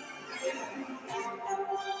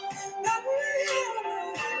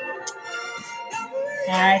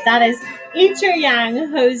 All right, that is Eat Your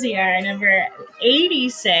Young Hosier, number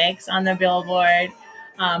 86 on the Billboard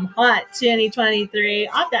Hot 2023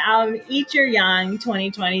 off the album Eat Your Young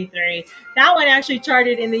 2023. That one actually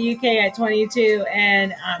charted in the UK at 22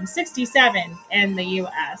 and 67 in the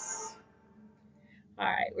US. All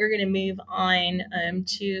right, we're going to move on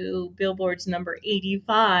to Billboard's number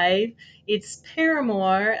 85. It's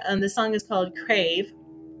Paramore. The song is called Crave.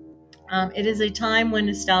 It is a time when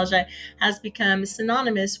nostalgia has become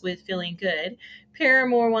synonymous with feeling good.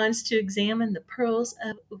 Paramore wants to examine the pearls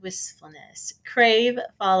of wistfulness. Crave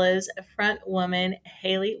follows front woman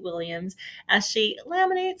Hayley Williams as she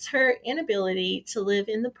laminates her inability to live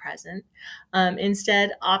in the present,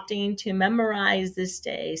 instead opting to memorize this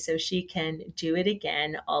day so she can do it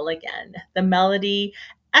again all again. The melody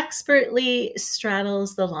expertly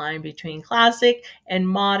straddles the line between classic and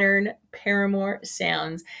modern Paramore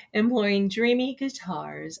sounds, employing dreamy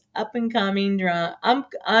guitars, up and coming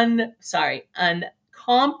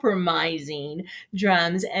uncompromising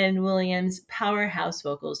drums, and Williams' powerhouse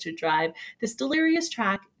vocals to drive this delirious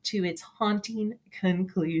track to its haunting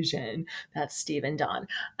conclusion. That's Stephen Don.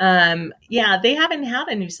 Yeah, they haven't had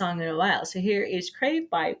a new song in a while. So here is Crave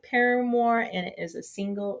by Paramore, and it is a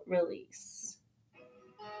single release.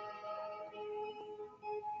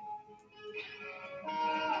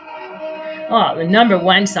 Oh, the number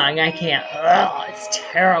one song, I can't. Oh, it's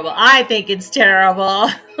terrible. I think it's terrible.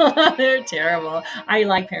 They're terrible. I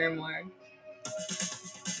like Paramore.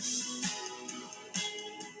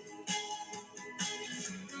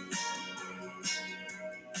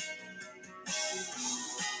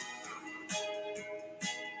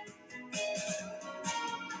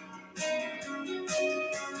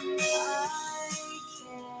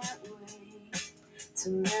 To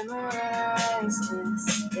memorize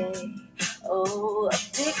this day. Oh, a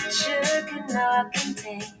picture cannot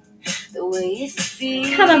contain the way it feels.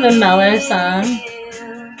 Kind of a mellow song.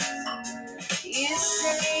 You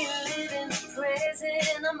say you live in the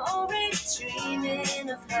present. I'm already dreaming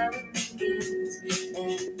of how it begins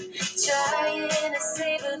and trying to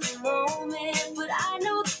savor the moment, but I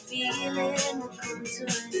know the feeling will come to an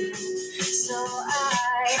end. So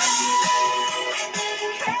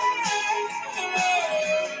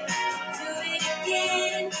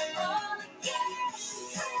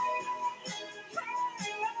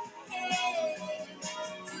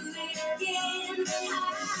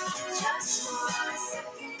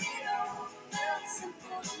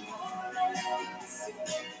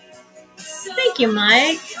Thank you,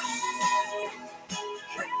 Mike.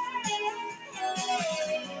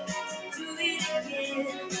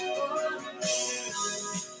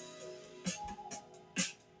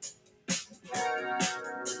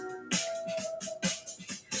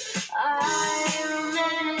 I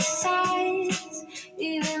romanticize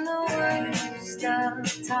even the worst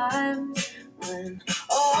of times when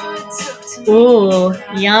all it took to Ooh,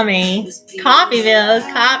 make me yummy. was being Coffeeville,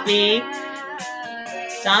 coffee.com.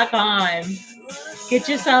 Get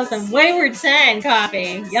yourself some Wayward Sand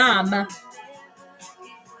coffee. Yum.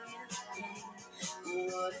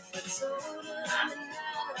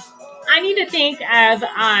 I need to think of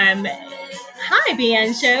hi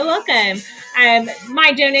BN Show, welcome.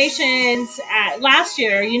 My donations last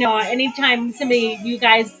year, you know, anytime you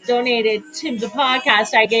guys donated to the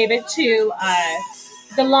podcast, I gave it to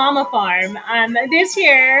the llama farm. This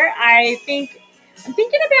year I'm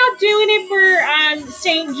thinking about doing it for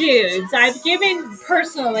St. Jude's. I've given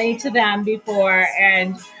personally to them before,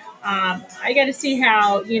 and I got to see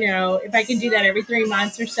how, you know, if I can do that every 3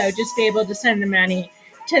 months or so, just be able to send the money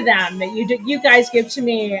to them that you guys give to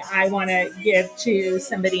me. I want to give to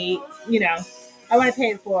somebody, you know, I want to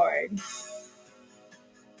pay it forward.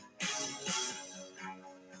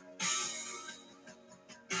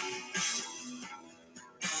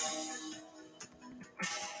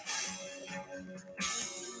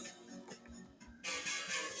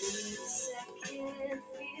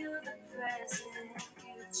 Feel the present,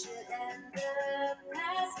 future, and the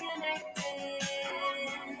past connected.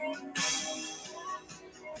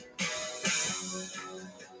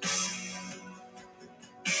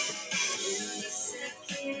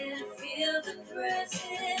 Feel the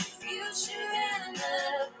present, future, and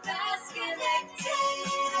the past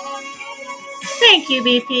connected. Thank you,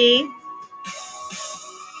 BP.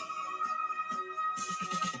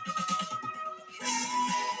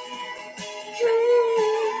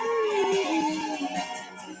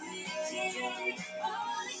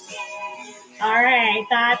 All right,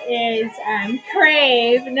 that is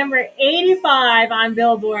Crave, number 85 on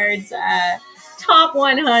Billboard's Top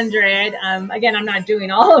 100. Again, I'm not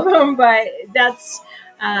doing all of them, but that's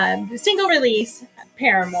the single release,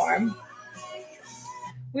 Paramore.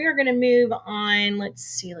 We are going to move on. Let's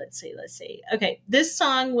see. Okay, this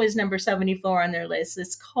song was number 74 on their list.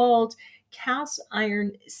 It's called Cast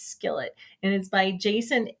Iron Skillet, and it's by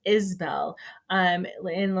Jason Isbell. And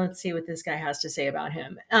let's see what this guy has to say about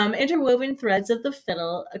him. Interwoven threads of the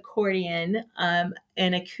fiddle, accordion,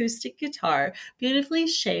 and acoustic guitar beautifully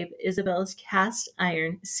shape Isabel's cast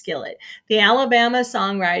iron skillet. The Alabama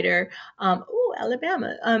songwriter,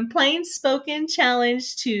 Alabama, plain spoken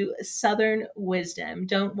challenge to Southern wisdom.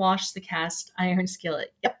 Don't wash the cast iron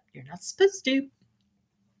skillet. Yep, you're not supposed to.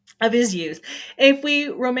 Of his youth. If we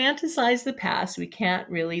romanticize the past, we can't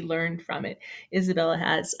really learn from it. Isabella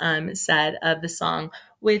has said of the song,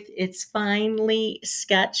 with its finely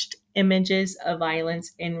sketched images of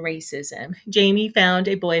violence and racism. Jamie found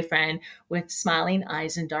a boyfriend with smiling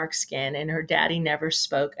eyes and dark skin, and her daddy never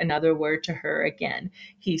spoke another word to her again.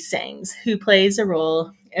 He sings, who plays a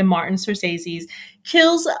role in Martin Scorsese's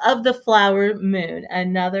Kills of the Flower Moon,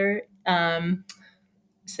 another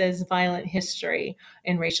says violent history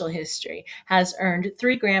and racial history, has earned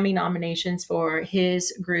 3 Grammy nominations for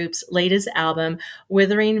his group's latest album,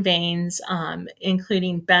 Withering Veins,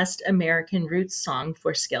 including Best American Roots Song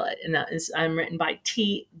for Skillet. And that is written by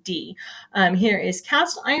T.D. Here is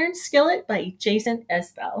Cast Iron Skillet by Jason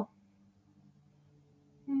Isbell.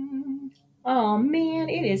 Oh man,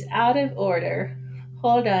 it is out of order.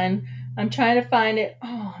 Hold on. I'm trying to find it.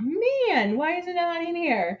 Oh man, why is it not in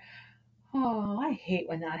here? Oh, I hate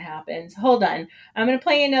when that happens. Hold on. I'm going to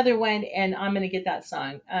play another one and I'm going to get that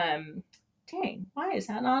song. Dang, why is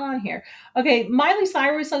that not on here? Okay, Miley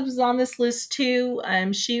Cyrus was on this list too.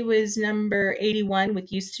 She was number 81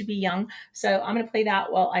 with Used to Be Young. So I'm going to play that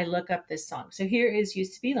while I look up this song. So here is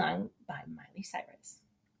Used to Be Young by Miley Cyrus.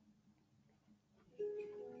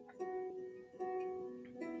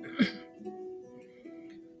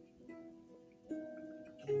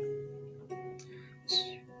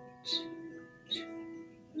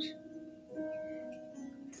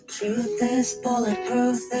 Truth is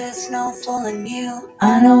bulletproof, there's no fooling you.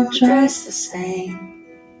 I don't dress the same.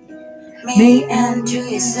 Me and you,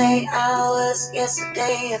 you say hours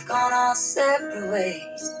yesterday have gone our separate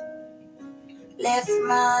ways. Left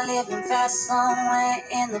my living fast somewhere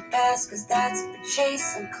in the past, cause that's for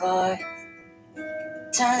chasing cars.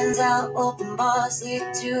 Turns out open bars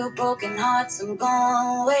lead to broken hearts. I'm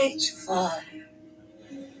going way too far.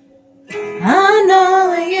 I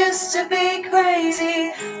know I used to be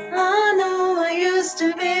crazy. I know I I used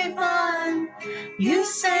to be fun. You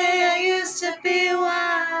say I used to be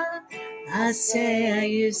wild. I say I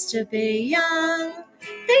used to be young.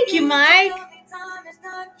 Thank you, Mike.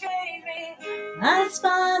 That's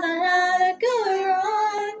fun, I had a good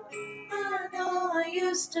run. I know I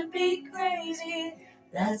used to be crazy.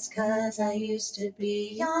 That's 'cause I used to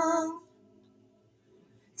be young.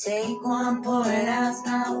 Take one, pour it out, it's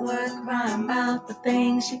not worth crying about the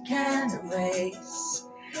things you can't erase.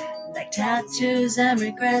 Like tattoos and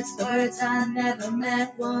regrets, the words I never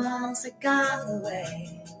meant once I got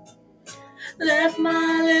away. Left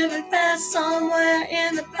my living past somewhere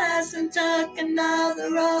in the past and took another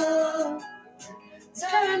road.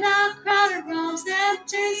 Turned out crowded rooms,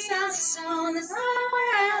 empty sounds of sound, there's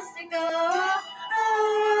nowhere else to go.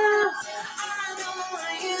 Oh, I know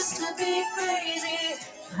I used to be crazy.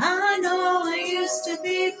 I know I used to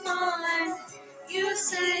be fine. You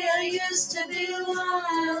say I used to be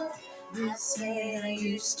wild. You say I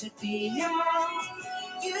used to be young.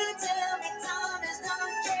 You tell me time is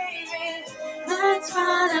not crazy. That's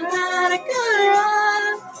fine, I've had a good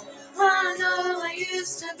run. I know I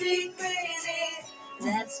used to be crazy.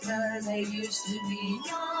 That's 'cause I used to be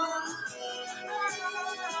young.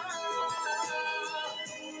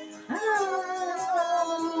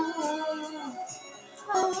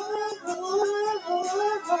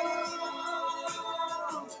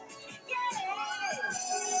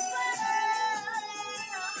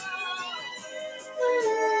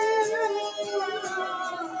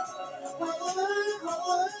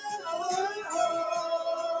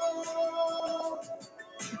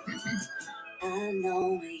 I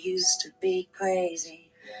know I used to be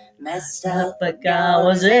crazy, messed up, but God,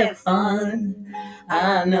 was it fun?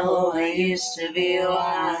 I know I used to be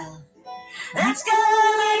wild. That's 'cause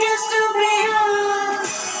I used to be young.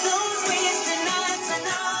 Those wasted nights are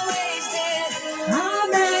not wasted. I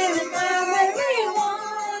made it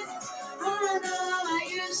everyone. I know I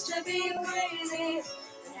used to be crazy.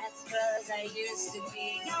 That's 'cause I used to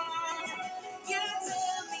be young. You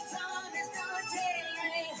tell me time is not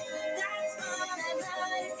changing. That's fine, and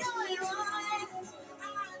I'm going wrong.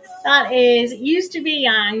 That is Used to Be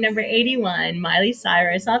Young, number 81, Miley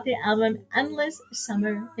Cyrus, off the album Endless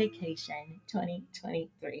Summer Vacation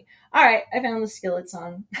 2023. All right, I found the Skillet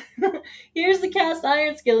song. Here's the Cast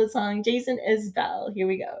Iron Skillet song, Jason Isbell. Here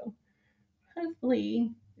we go.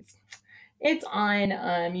 Hopefully, it's on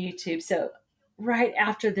YouTube. So, right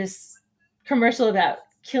after this commercial about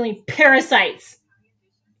killing parasites.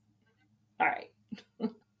 All right.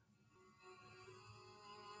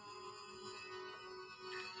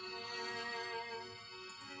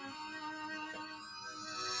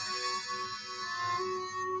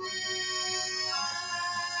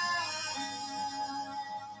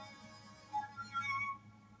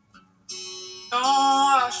 Don't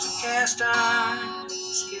wash the cast iron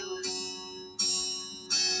skillet.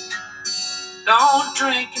 Don't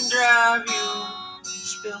drink and drive, you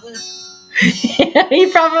spill it. He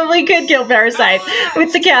probably could kill parasites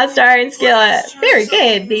with the cast iron skillet. Very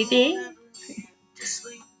good, baby.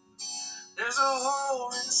 There's a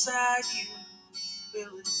hole inside you,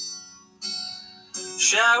 Billy.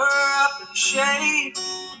 Shower up and shave,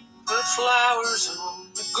 put flowers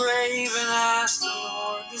on the grave, and ask the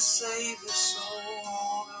Lord to save your soul.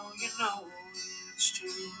 Although you know it's too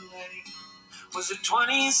late. Was it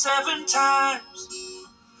 27 times?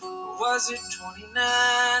 Or was it 29?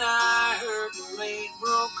 I heard the blade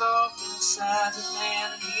broke off inside the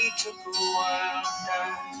man, and he took a while to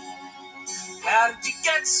die. How did you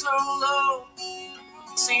get so low?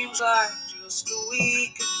 Seems like just a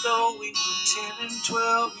week ago we were 10 and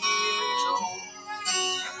 12 years old.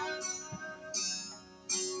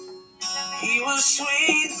 He was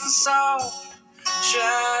sweet and soft,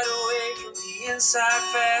 shied away from the inside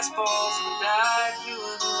fastballs, and died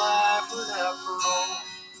viewing life without parole.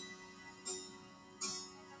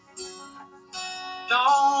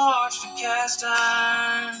 Don't watch the cast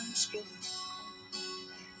iron skillet.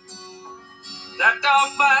 That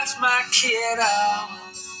dog bites my kid, I'll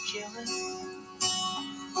kill it.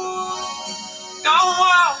 Don't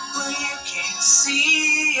walk where you can't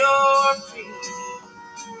see your feet.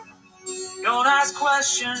 Don't ask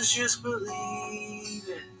questions, just believe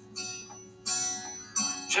it.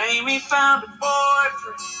 Jamie found a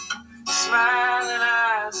boyfriend, smiling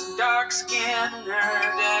eyes and dark skin, and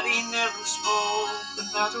her daddy never spoke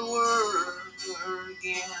another word to her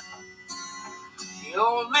again. The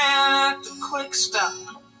old man at the quick stop,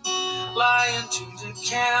 lying to the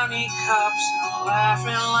county cops and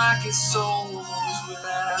laughing like his soul was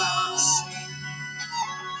without a sin.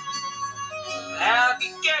 How'd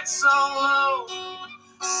you get so low?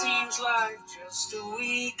 Seems like just a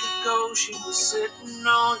week ago she was sitting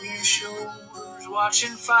on your shoulders,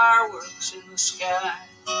 watching fireworks in the sky.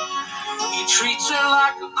 He treats her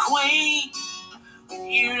like a queen.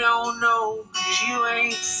 You don't know, 'cause you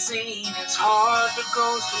ain't seen. It's hard to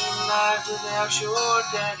go through life without your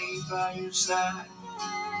daddy by your side.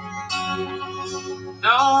 Don't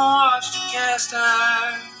watch the cast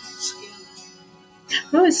iron skin.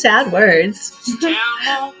 Oh, sad words. This town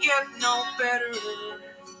won't get no better.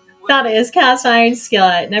 That is Cast Iron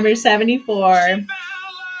Skillet, number 74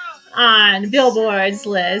 on Billboard's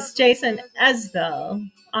list. Jason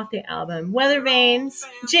Isbell off the album Weather Vanes,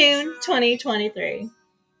 June 2023.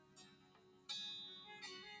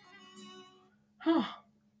 Oh,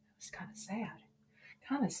 it's kind of sad.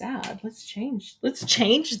 Kind of sad. Let's change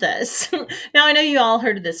this. Now, I know you all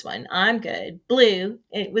heard of this one. I'm Good. Blue.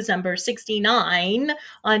 It was number 69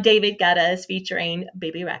 on David Guetta's featuring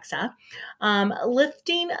Baby Rexha.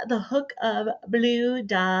 Lifting the Hook of Blue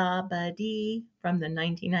da ba dee from the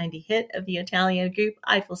 1990 hit of the Italian group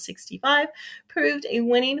Eiffel 65 proved a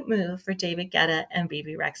winning move for David Guetta and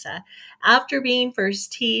Baby Rexha. After being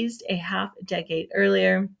first teased a half decade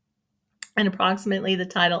earlier, and approximately the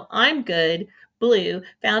title I'm Good, Blue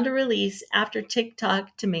found a release after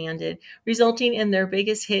TikTok demanded, resulting in their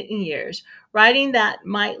biggest hit in years. Riding that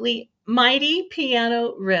mighty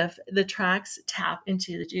piano riff, the tracks tap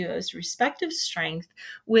into the duo's respective strength,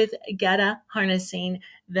 with Guetta harnessing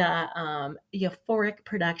the euphoric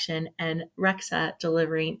production and Rexha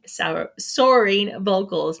delivering soaring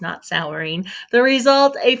vocals, not souring. The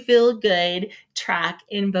result, a feel-good track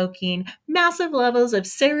invoking massive levels of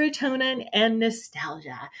serotonin and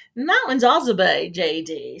nostalgia. And that one's also by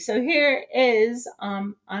JD. So here is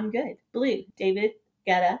I'm Good. Blue, David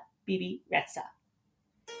Guetta, BB Rexha.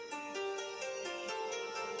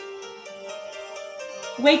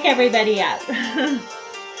 Wake everybody up.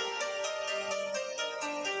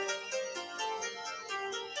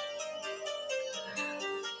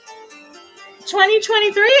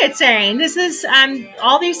 2023, it's saying. This is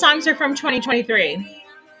all these songs are from 2023.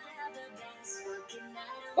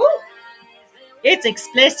 Ooh, it's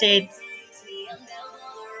explicit.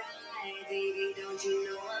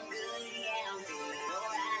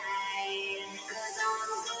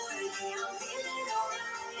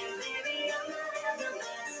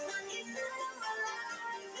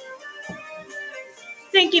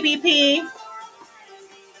 Thank you, BP.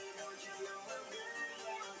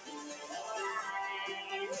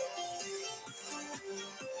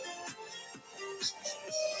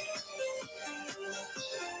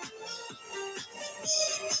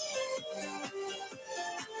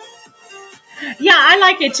 Yeah, I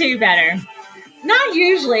like it too better. Not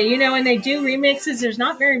usually, when they do remixes, there's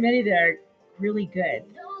not very many that are really good.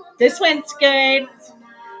 This one's good.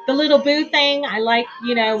 The Little Boo thing, I like,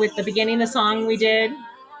 with the beginning of the song we did.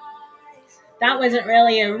 That wasn't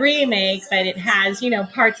really a remake, but it has,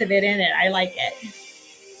 parts of it in it. I like it.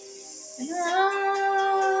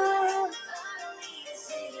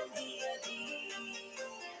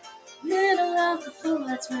 Little love the fool,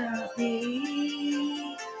 that's where I'll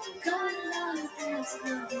be. God love, that's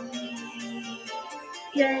loving me.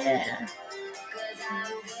 Yeah.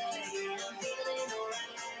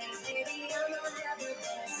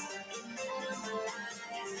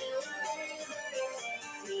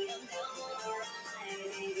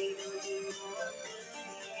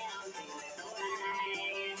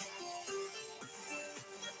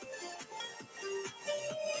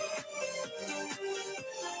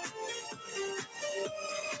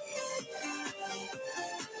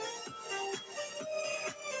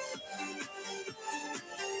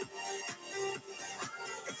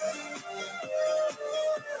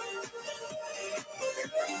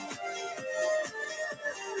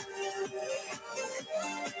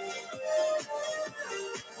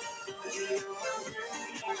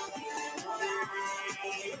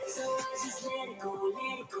 So I just let it go,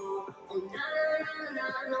 let it go. Oh, na na na na,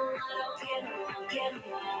 no, I don't care no more, care no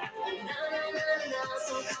more. Oh, na na na na,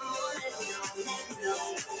 so come on, let me know.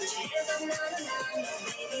 Put your hands up, na na na, no,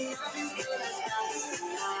 baby, nothing's gonna stop us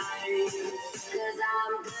tonight. 'Cause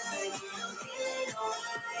I'm good, I'm feeling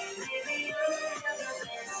alright. Baby, I'm gonna have the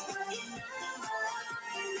best fucking night of my life.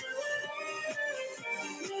 Do whatever it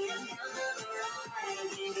takes, me, I'm down for the ride.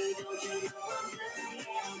 Baby, don't you know I'm good,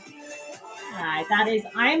 yeah, I'm feeling alright. All right, that is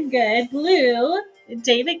I'm Good, Blue,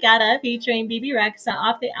 David Guetta featuring BB Rexha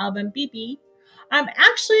off the album BB.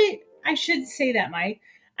 Actually, I should say that, Mike.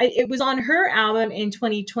 It was on her album in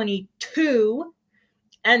 2022,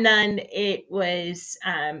 and then it was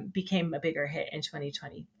became a bigger hit in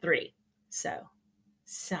 2023. So,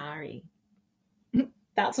 sorry.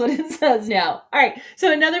 That's what it says now. All right.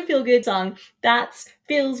 So another feel good song. That's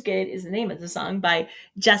Feels Good is the name of the song by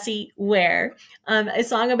Jessie Ware. A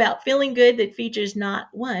song about feeling good that features not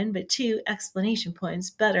one, but two explanation points.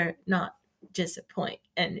 Better not disappoint.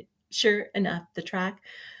 And sure enough, the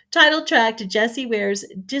title track to Jessie Ware's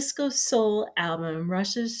Disco Soul album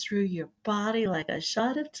rushes through your body like a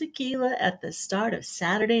shot of tequila at the start of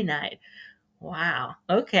Saturday night. Wow.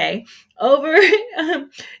 Okay. Over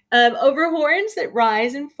over horns that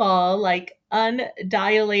rise and fall like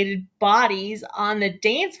undilated bodies on the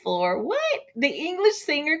dance floor. What? The English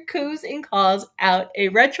singer coos and calls out a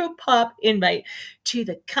retro pop invite to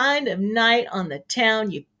the kind of night on the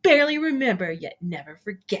town you barely remember yet never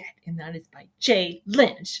forget. And that is by Jay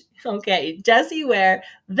Lynch. Okay, Jessie Ware,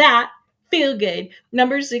 that feel good.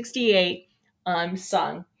 Number 68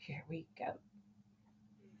 song. Here we go.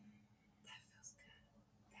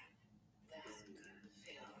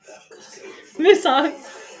 This song.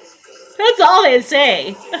 That's all they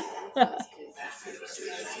say. That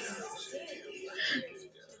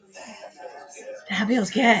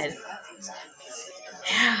feels good.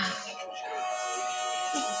 Yeah.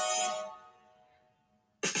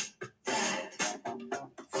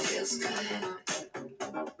 Feels good.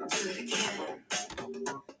 Do it again.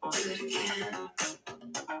 Do it again.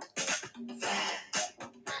 That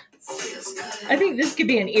feels good. I think this could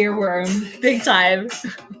be an earworm, big time. Do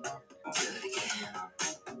it again.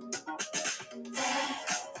 That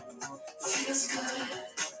feels good.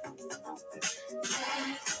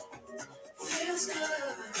 That feels good.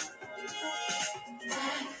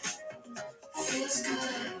 That feels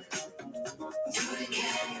good. Do it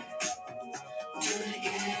again. Do it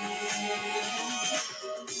again.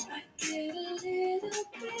 I get a little bit of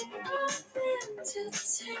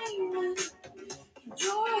entertainment.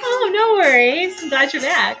 Oh, no worries. I'm glad you're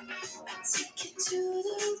back. I take you to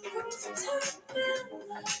the rooftop in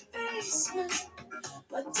the basement.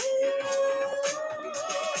 What do you want?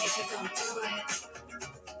 If you're gonna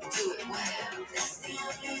do it well. That's the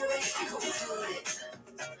only way. If you're gonna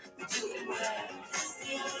do it well. That's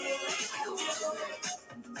the only way. If you're gonna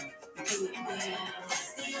do it well.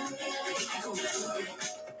 That's the only way. If you're gonna do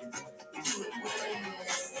it well.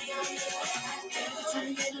 That's the only way. Every time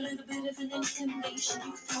you get a little bit of an inclination,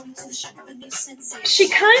 you can go into the shop of a new sensation. She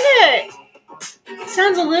kind of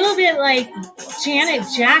sounds a little bit like Janet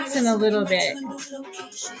Jackson a little bit.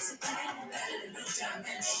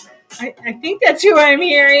 I think that's who I'm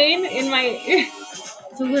hearing in my...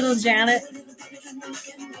 It's a little Janet.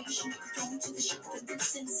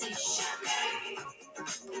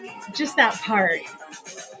 Just that part.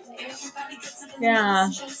 Yeah.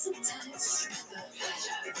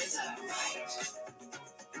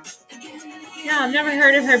 Yeah, I've never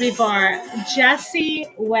heard of her before. Jessie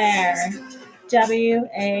Ware.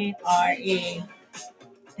 W-A-R-E.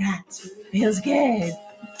 That feels good.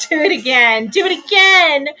 Do it again. Do it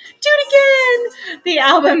again. Do it again. The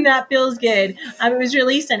album That Feels Good. It was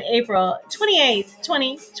released on April 28th,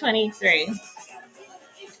 2023.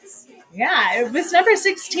 Yeah, it was number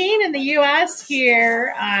 16 in the U.S.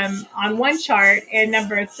 here on one chart and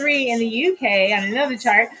number 3 in the U.K. on another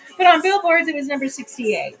chart. But on Billboards, it was number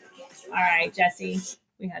 68. All right, Jessie,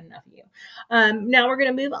 we had enough of you. Now we're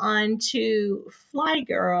going to move on to Fly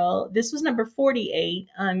Girl. This was number 48.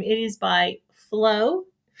 It is by Flo,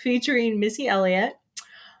 featuring Missy Elliott.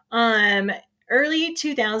 Early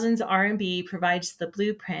 2000s R&B provides the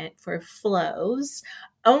blueprint for Flo's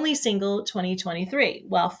only single 2023,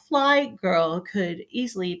 while Fly Girl could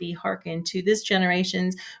easily be hearkened to this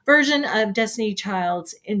generation's version of Destiny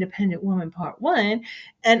Child's Independent Woman Part 1,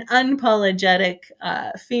 an unapologetic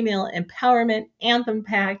female empowerment anthem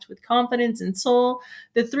packed with confidence and soul.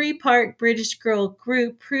 The 3-part British girl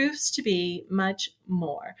group proves to be much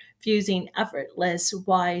more, fusing effortless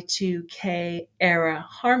Y2K era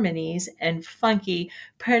harmonies and funky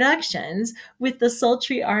productions with the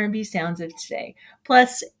sultry R&B sounds of today.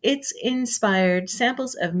 Plus, it's inspired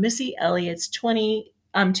samples of Missy Elliott's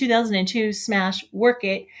 2002 smash Work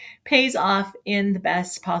It pays off in the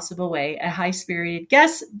best possible way. A high-spirited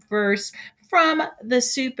guest verse from the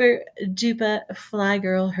super duper Fly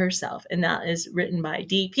Girl herself. And that is written by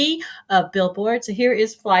DP of Billboard. So here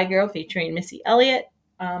is Fly Girl featuring Missy Elliott,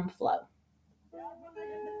 Flo.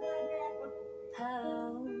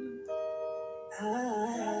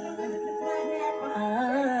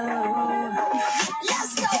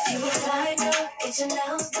 Let's go. If you a fly girl, get your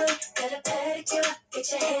nails done, get a pedicure,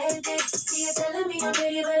 get your hair did. See you telling me I'm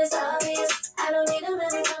pretty, but it's obvious. I don't need a man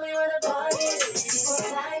to tell me where the party is. If you a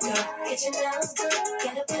fly girl, get your nails done,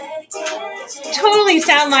 get a pedicure, get your hair Totally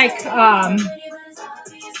sound like pretty, but it's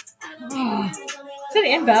obvious. I don't need a man to tell me is it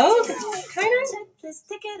In Vogue? Kind of?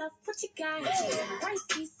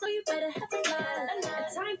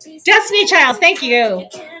 Destiny Child, thank you.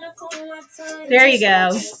 There you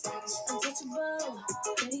go.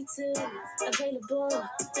 Available,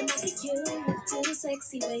 and look at you, too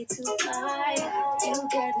sexy, way too fly. You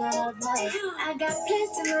get love, I got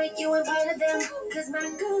plans tonight, you invited them, cause my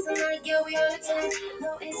girls are like, yo, we all attend.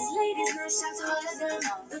 No, it's ladies, not shots to all of them,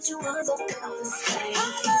 but you want to open up the sky.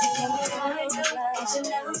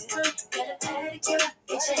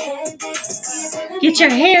 Get your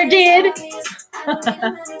hair did.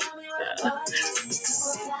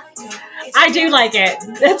 I do like it.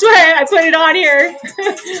 That's why I put it on here.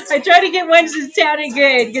 I try to get ones that sounded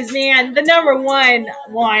good because, man, the number one,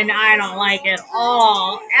 I don't like it at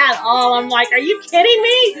all. I'm like, are you kidding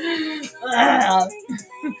me?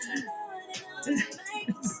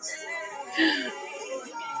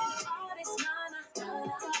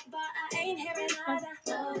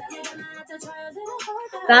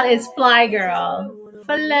 That is Fly Girl.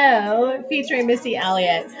 Flow, featuring Missy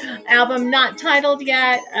Elliott. Album not titled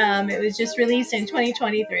yet. It was just released in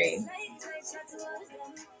 2023.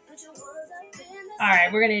 All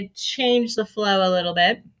right, we're going to change the flow a little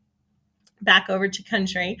bit. Back over to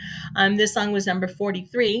country. This song was number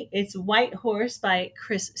 43. It's White Horse by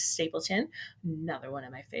Chris Stapleton, another one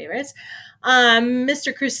of my favorites.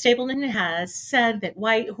 Mr. Chris Stapleton has said that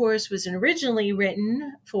White Horse was originally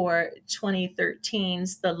written for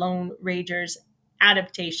 2013's The Lone Rangers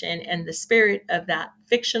adaptation and the spirit of that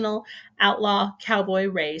fictional outlaw cowboy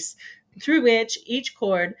race through which each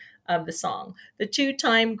chord of the song. The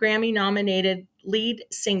two-time Grammy-nominated lead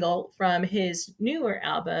single from his newer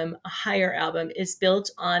album, A Higher Album, is built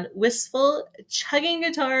on wistful, chugging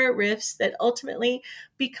guitar riffs that ultimately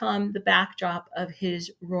become the backdrop of his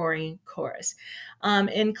roaring chorus.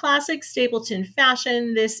 In classic Stapleton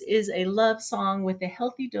fashion, this is a love song with a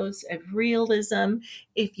healthy dose of realism.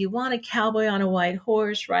 If you want a cowboy on a white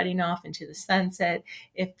horse riding off into the sunset,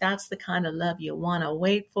 if that's the kind of love you want to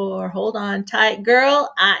wait for, hold on tight,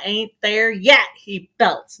 girl. I ain't there yet, he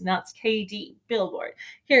belts. And that's KD Billboard.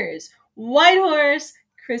 Here's White Horse,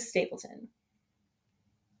 Chris Stapleton.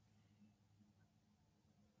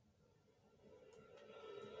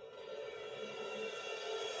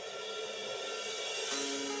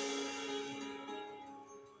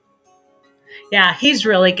 Yeah, he's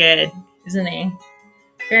really good, isn't he?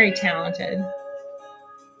 Very talented.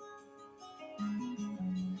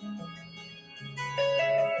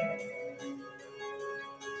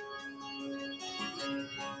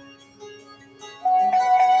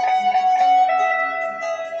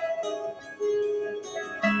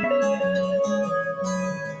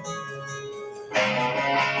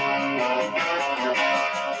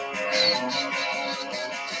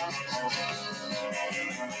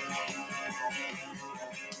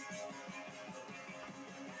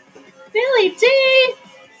 Billy D!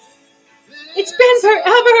 It's been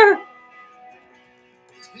forever!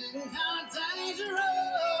 It's been kind of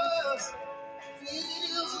dangerous.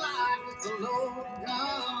 Feels like it's a long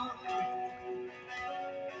gone.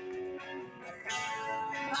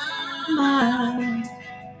 My.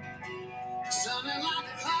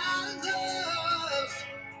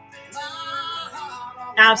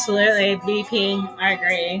 Absolutely, BP. I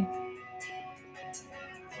agree.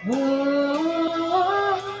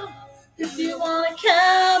 Oh, if you want a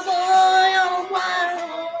cowboy on a white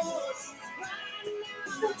horse,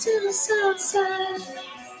 to the sunset,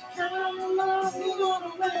 how long you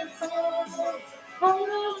gonna wait for? Hold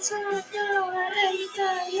on tight, girl, I ain't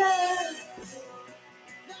there yet.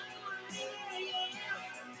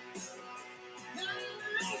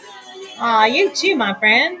 Aw, you too, my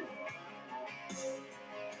friend.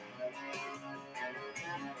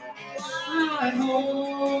 White horse.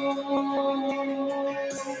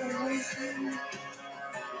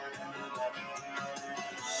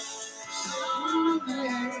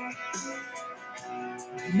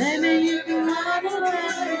 Maybe you can run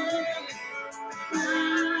away.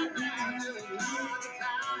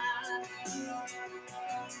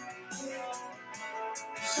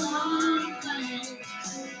 Something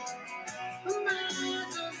a man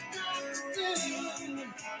just got to do.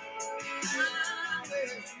 I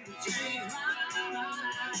will change my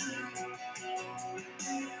mind.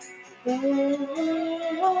 Oh,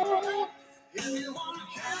 if you want to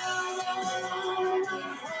count on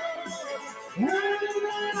run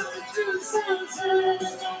around to the sunset,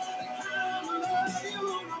 I'm the love you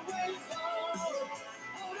want to wait for.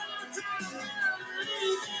 Hold on tight,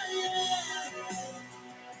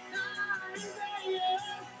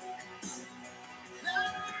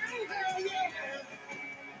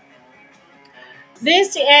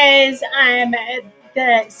 This is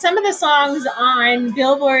some of the songs on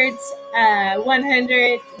Billboard's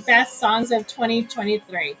 100 Best Songs of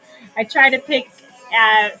 2023. I try to pick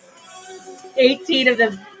uh, 18 of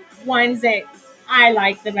the ones that I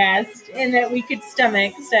like the best and that we could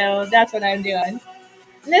stomach. So that's what I'm doing.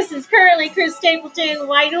 And this is currently Chris Stapleton,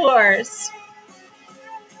 White Horse.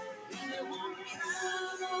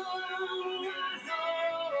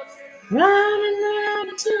 Running out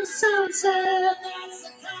into sunset.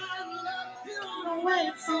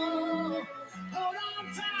 Wait for.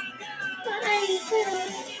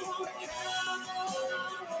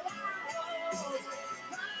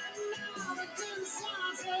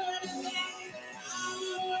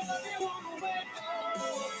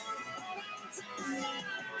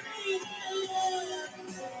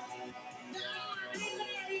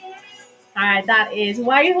 All right, that is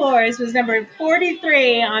White Horse was number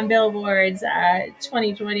 43 on Billboard's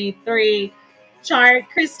 2023 chart.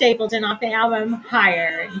 Chris Stapleton off the album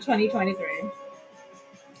Higher in 2023. All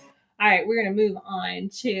right, we're going to move on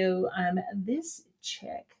to this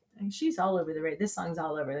chick. And she's all over the radio. This song's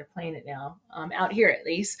all over. They're playing it now, out here at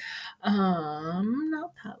least.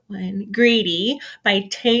 Not that one. Greedy by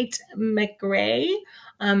Tate McRae.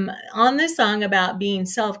 On this song about being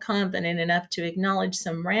self-confident enough to acknowledge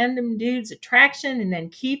some random dude's attraction and then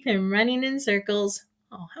keep him running in circles.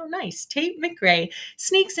 Oh, how nice. Tate McRae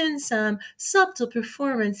sneaks in some subtle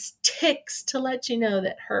performance ticks to let you know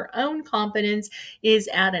that her own confidence is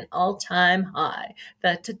at an all-time high.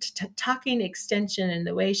 The talking extension and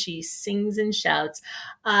the way she sings and shouts,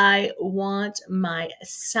 I want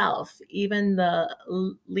myself. Even the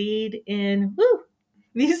lead in, woo,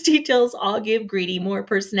 these details all give Greedy more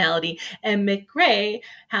personality, and McRae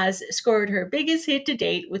has scored her biggest hit to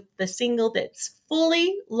date with the single that's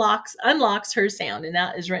fully unlocks her sound, and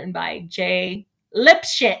that is written by Jay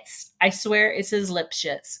Lipschitz. I swear it says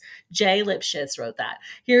Lipschitz. Jay Lipschitz wrote that.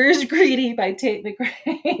 Here's Greedy by Tate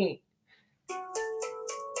McRae.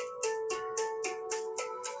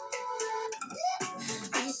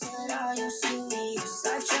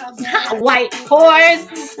 White horse,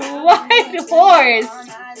 white horse.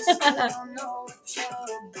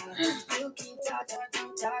 You keep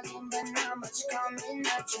talking, but not much coming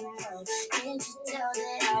out your mouth. Can't you tell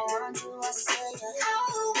that I want you? I say it. I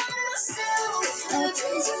want myself. I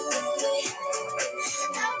please you, baby.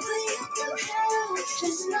 I'll put you through hell.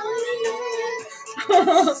 Just know me.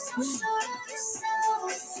 So short of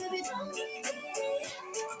yourself. Baby, don't get me.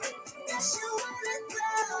 That's you wanna go.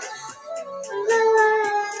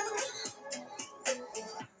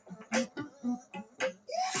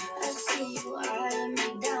 I see you eyeing me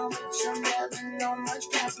down, but you'll never know much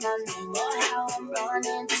past my name or how I'm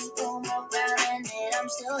running this room around, and then I'm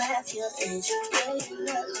still half your age.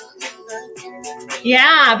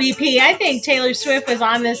 Yeah, BP. I think Taylor Swift was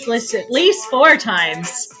on this list at least 4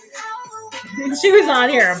 times. She was on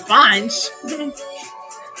here a bunch.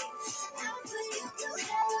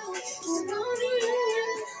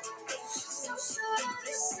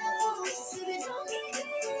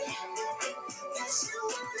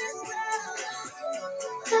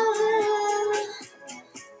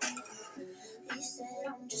 He said,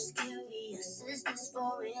 I'm just curious, is this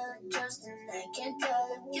for real? Just and I can't tell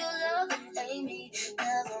if you love Amy.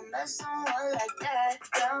 Never met someone like that.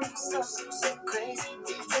 Tell me so crazy.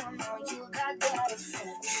 Did you know you got that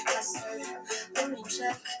effect? I said, let me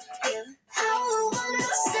check. Yeah.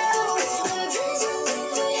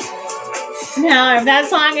 Now, if that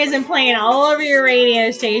song isn't playing all over your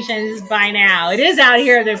radio stations by now, it is out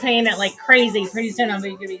here. They're playing it like crazy. Pretty soon, I'm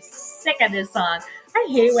going to be sick of this song. I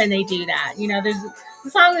hate when they do that. You know, there's a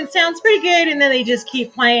song that sounds pretty good, and then they just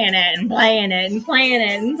keep playing it and playing it and playing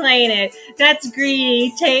it and playing it. That's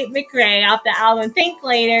Greedy, Tate McRae off the album Think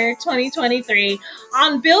Later 2023.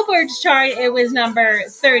 On Billboard's chart, it was number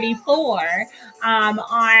 34. On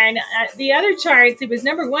the other charts, it was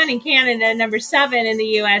number 1 in Canada, number 7 in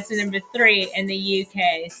the US, and number 3 in the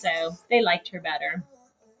UK. So they liked her better.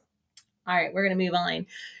 All right, we're going to move on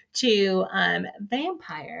to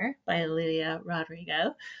Vampire by Olivia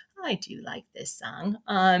Rodrigo. I do like this song.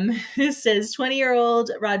 It says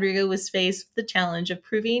 20-year-old Rodrigo was faced with the challenge of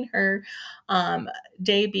proving her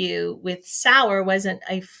debut with Sour wasn't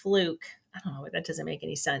a fluke. I don't know, that doesn't make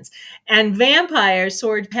any sense. And Vampire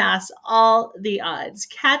soared past all the odds.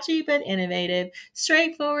 Catchy but innovative,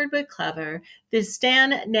 straightforward but clever. The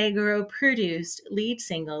Stan Negro produced lead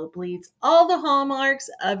single bleeds all the hallmarks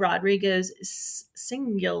of Rodrigo's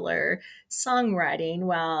singular songwriting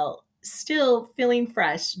while still feeling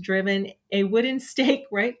fresh, driven a wooden stake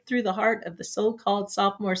right through the heart of the so-called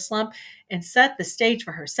sophomore slump, and set the stage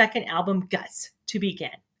for her second album, Guts, to begin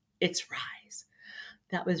its rise.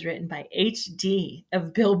 That was written by HD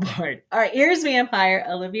of Billboard. All right, here's Vampire,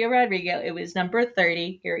 Olivia Rodrigo. It was number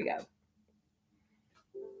 30. Here we go.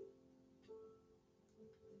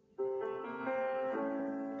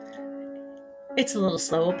 It's a little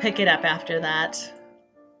slow. We'll pick it up after that.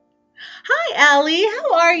 Hi, Allie.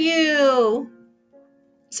 How are you?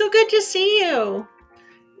 So good to see you.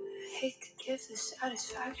 I hate to give the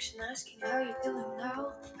satisfaction asking how you're doing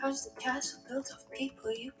now. How's the castle built of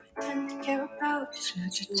people you pretend to care about? Just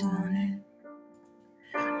what you wanted.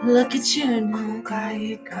 Look at you, cool guy,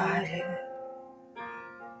 you got it.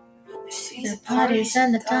 I see the parties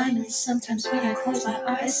and the diamonds. Sometimes when I close my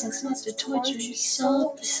eyes, sex must have tortured your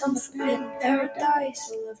soul to some forbidden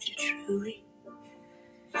paradise. I loved you truly.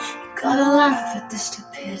 You gotta laugh at the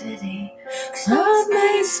stupidity, 'cause I've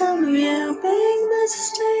made some real big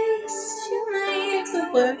mistakes. You make the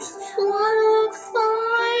worst one look fine.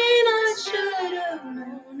 I should have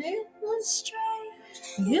known it was strange.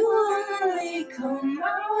 You only come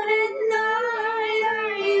out at night.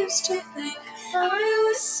 I used to think I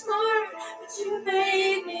was smart, but you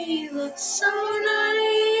made me look so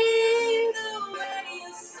naive. The way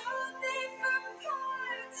you saw me from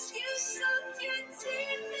parts, you sunk your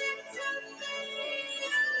teeth into me.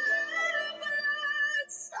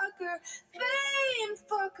 Sucker, fame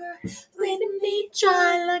fucker, bleeding me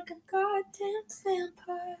dry like a goddamn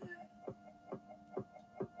vampire.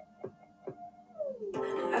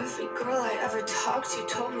 Every girl I ever talked to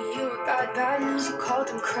told me you were bad news. You called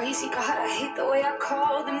them crazy. God, I hate the way I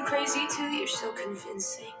called them crazy too. You're so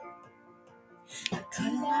convincing. I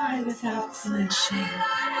could lie without flinching.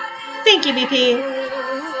 Thank you, BP.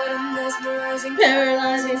 What a mesmerizing,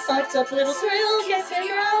 Paralyzing, fucked up little thrill. Can't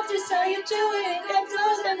figure out just how you do it. God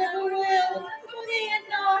knows I never will. For me and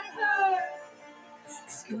not her.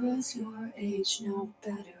 'Cause girls your age know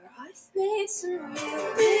better. I've made some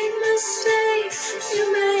real big mistakes.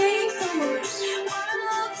 You make the worst. I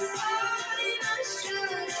look fine. I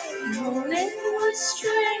should have known it was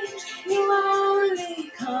strange. You only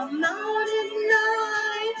come out at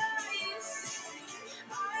night.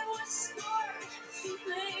 I was smart. You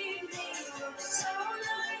made me look so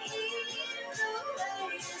naive. The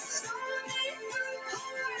way you saw me from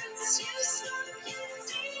cards. You sunk your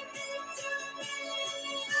teeth into me.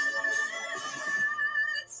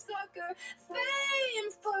 Sucker, fame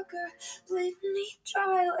fucker, bleed me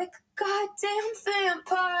dry like a goddamn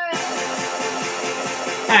vampire.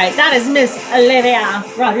 All right, that is Miss Olivia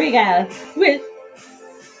Rodrigo with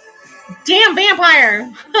Damn Vampire.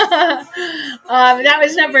 That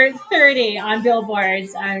was number 30 on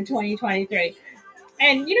Billboard's 2023.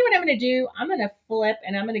 And you know what I'm going to do? I'm going to flip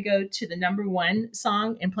and I'm going to go to the number one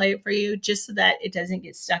song and play it for you just so that it doesn't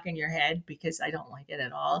get stuck in your head because I don't like it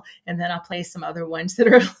at all. And then I'll play some other ones that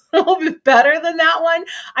are a little bit better than that one.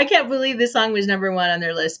 I can't believe this song was number one on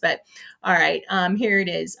their list, but all right. Here it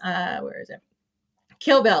is. Where is it?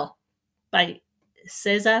 Kill Bill by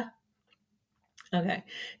SZA. Okay.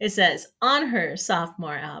 It says, on her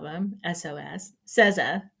sophomore album, SOS,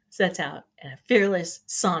 SZA sets out on a fearless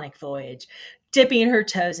sonic voyage, dipping her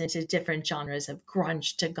toes into different genres of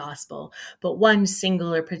grunge to gospel, but one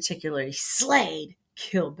singular particularly slayed,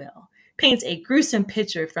 Kill Bill, paints a gruesome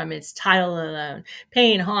picture from its title alone,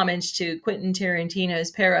 paying homage to Quentin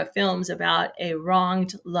Tarantino's pair of films about a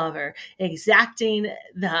wronged lover, exacting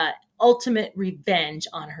the ultimate revenge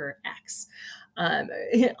on her ex. On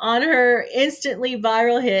her instantly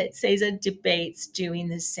viral hit, SZA debates doing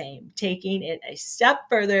the same, taking it a step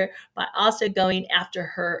further by also going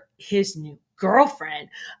after his new girlfriend,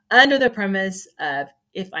 under the premise of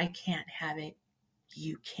if I can't have it,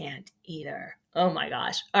 you can't either. Oh my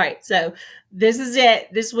gosh. All right. So this is it.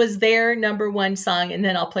 This was their number one song, and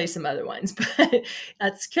then I'll play some other ones. But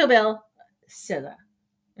that's Kill Bill, SZA.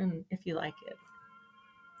 And if you like it.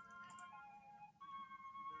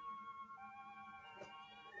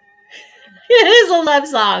 It is a love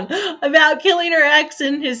song about killing her ex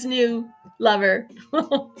and his new lover.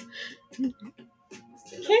 Can't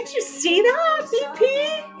you see that,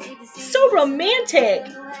 BP? So romantic.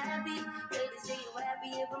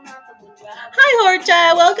 Hi,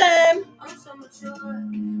 Horta. Welcome.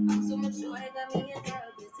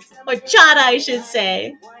 Horchata, I should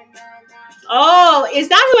say. Oh, is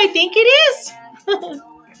that who I think it is?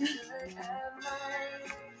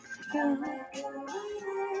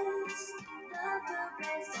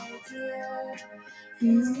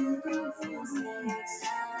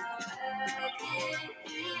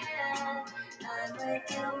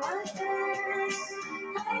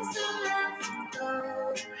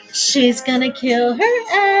 She's gonna kill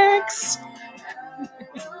her ex.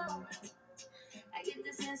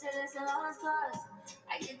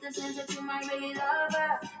 I get the sense that you might really love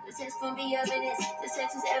her. The text gon' be evidence. The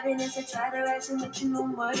text is evidence. I try to write some, but you know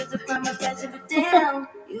more. There's a crime of passion, but damn,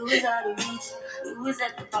 you was out of reach. You was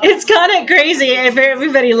at the bottom. It's kind of crazy if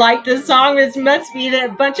everybody liked this song. It must be that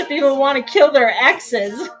a bunch of people want to kill their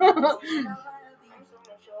exes.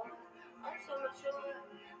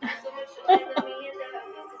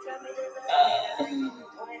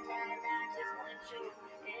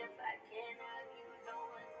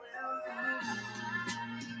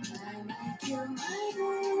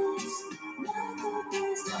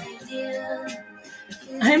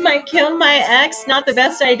 I might kill my ex. Not the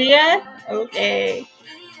best idea? Okay.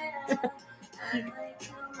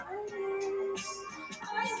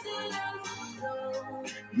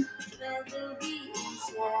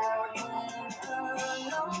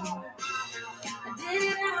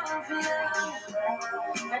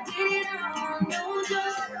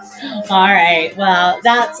 All right. Well,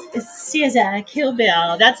 that's SZA, Kill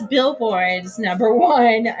Bill. That's Billboard's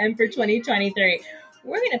 #1 for 2023.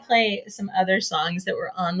 We're going to play some other songs that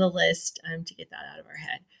were on the list to get that out of our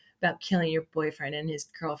head about killing your boyfriend and his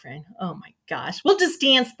girlfriend. Oh my gosh. We'll just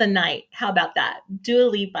dance the night. How about that? Dua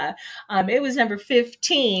Lipa. It was number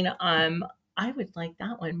 15. I would like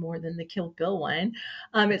that one more than the Kill Bill one.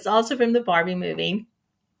 It's also from the Barbie movie.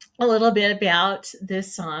 A little bit about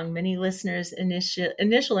this song. Many listeners'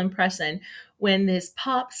 initial impression when this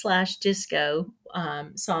pop/disco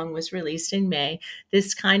song was released in May.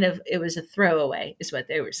 This it was a throwaway, is what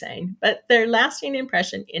they were saying. But their lasting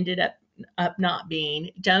impression ended up not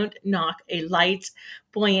being. Don't knock a light,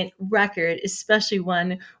 buoyant record, especially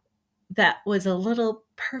one that was a little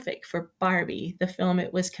perfect for Barbie, the film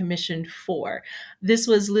it was commissioned for. This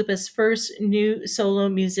was Lipa's first new solo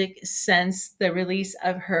music since the release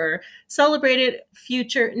of her celebrated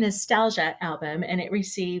Future Nostalgia album, and it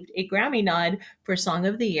received a Grammy nod for Song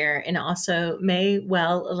of the Year and also may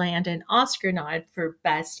well land an Oscar nod for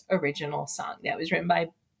Best Original Song. That was written by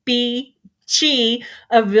B. Chi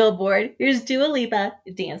of Billboard. Here's Dua Lipa,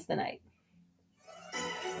 Dance the Night.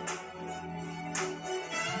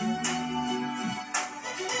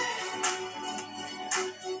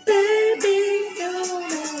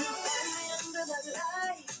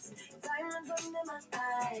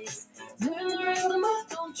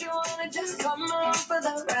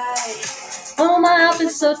 Oh, my heart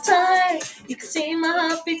is so tight. You can see my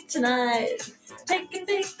heartbeat tonight. Take the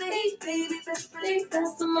heat, baby, best believe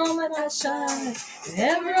that's the moment I shine.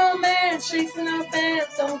 Every old man shakes in our bed,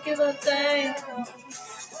 don't give a damn.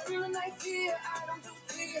 When the night's here, I don't do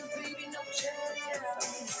tears, baby, no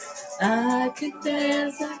chance. I could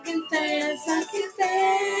dance, I could dance, I could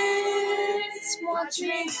dance. Watch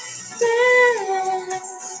me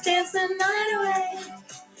dance, dance the night away.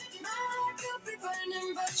 I could be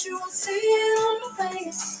burning, but you won't see it on my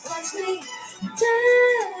face. Watch me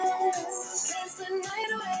dance, dance the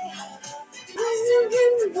night away.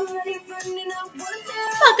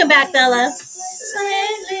 Welcome back, Bella.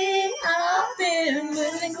 Lately, I've been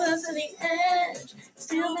moving close to the edge.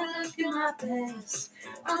 Still been looking my best.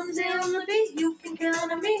 I'm down the beat, you can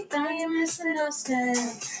count on me. I am missing no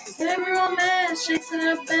steps. Every romance shakes in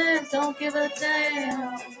her bed, don't give a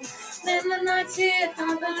damn. Then the night's here,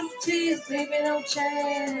 I'm gonna tease, baby, no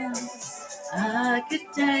chance. I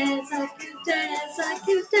could dance, I could dance, I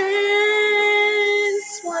could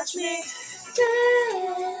dance. Watch me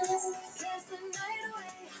dance, dance the night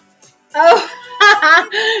away. Oh,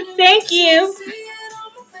 thank you.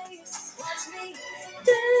 Watch me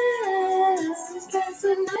dance, dance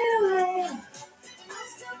the night away. I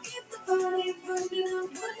still keep the party burning up,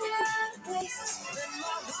 but not a place. When my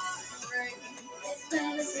heart breaks, it's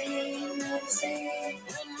never seen, never seen.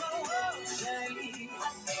 When my world shakes, I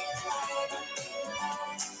feel alive,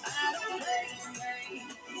 I don't play.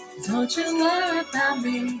 Don't you worry about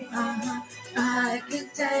me, I could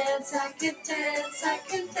dance, I could dance, I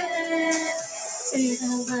could dance.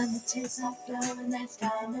 Even when the tears are flowing, there's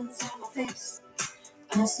diamonds on my face.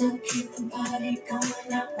 I still keep the body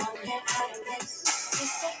going, I won't get out of this.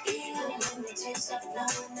 Even when the tears are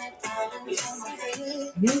flowing, there's diamonds on my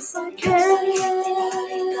face. Yes, I can.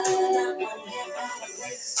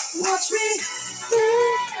 Watch me dance.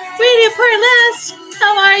 Radio Portless,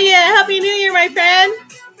 how are you? Happy New Year, my friend.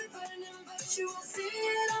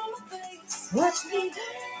 Watch me.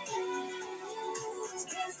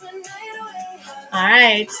 All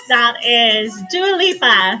right, that is Dua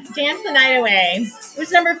Lipa, Dance the Night Away. It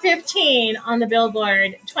was number 15 on the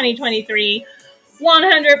Billboard 2023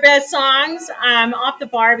 100 Best Songs off the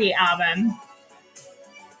Barbie album.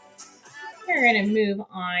 We're going to move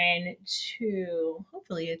on to,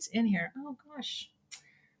 hopefully it's in here. Oh gosh,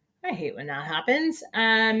 I hate when that happens.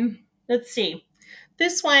 Let's see.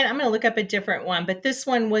 This one, I'm going to look up a different one, but this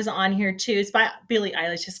one was on here too. It's by Billie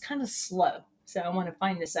Eilish. It's kind of slow. So I want to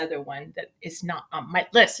find this other one that is not on my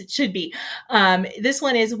list. It should be. This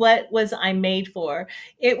one is What Was I Made For?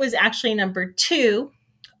 It was actually number 2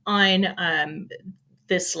 on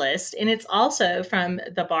this list, and it's also from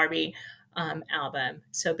the Barbie album.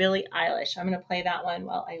 So Billie Eilish. I'm going to play that one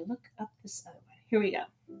while I look up this other one. Here we go.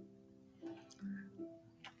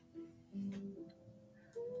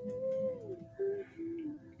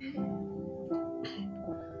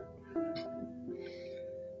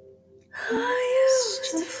 I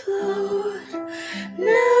used to float, now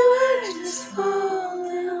I just fall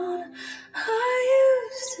down. I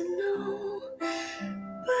used to know,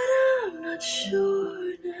 but I'm not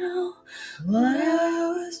sure now what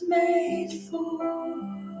I was made for.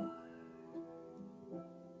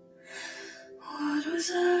 What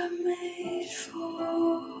was I made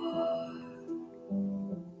for?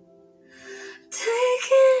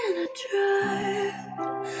 Taking a drive,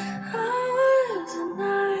 I was an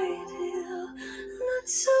ideal, not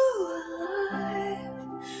so alive.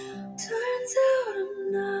 Turns out I'm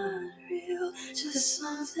not real, just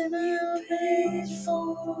something you paid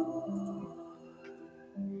for.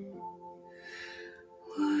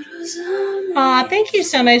 What was I made Aw, thank you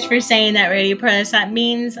so much for saying that, Radio Press. That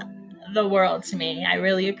means the world to me. I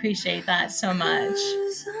really appreciate that so much.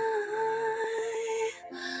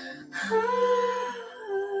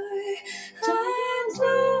 I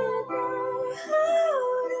don't know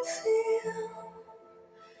how to feel,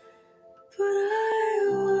 but I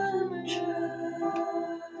wanna try.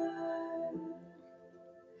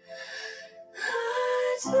 I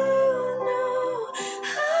don't know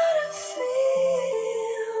how to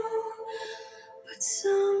feel, but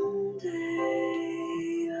someday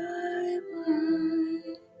I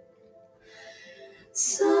might.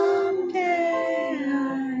 Someday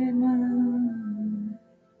I might.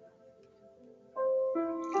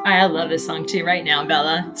 I love this song too right now,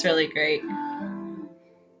 Bella. It's really great. When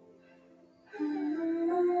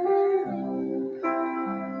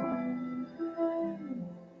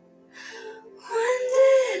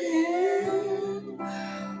did it end?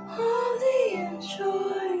 All the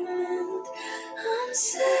enjoyment, I'm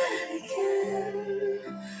sad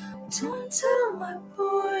again. Don't tell my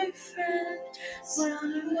boyfriend what I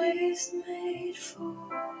was made for.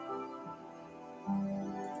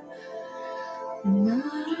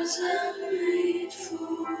 What was I made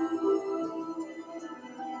for?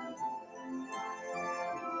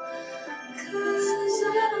 'Cause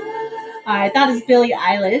All right, that is Billie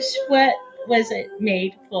Eilish. What was it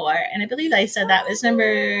made for? And I believe I said that was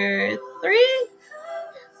number 3.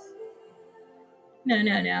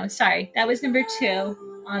 No. Sorry, that was number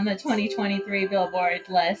 2 on the 2023 Billboard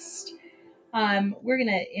list. We're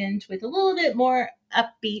gonna end with a little bit more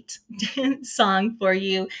upbeat song for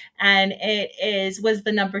you, and it was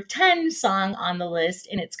the number 10 song on the list,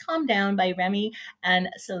 and it's "Calm Down" by Remy and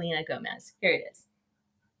Selena Gomez. Here it is.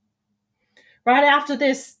 Right after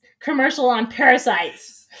this commercial on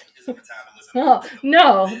parasites. Oh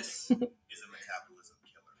no! This is a metabolism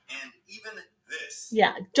killer, and even this.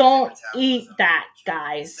 Yeah, don't eat that,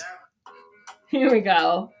 guys. Here we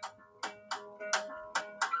go.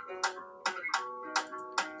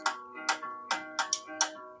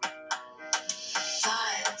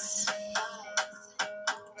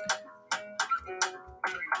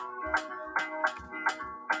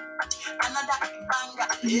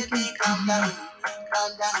 Baby, calm down,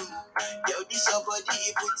 calm down. Yo, this your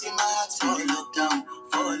body, put in my heart for lockdown,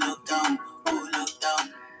 oh lockdown.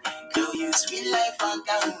 Girl, you sweet life,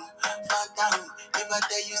 phantom, phantom. If I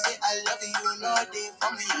tell you say I love you, you know they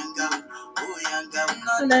for me, young girl, oh young girl.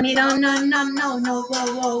 Let me know, no,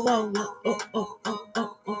 whoa.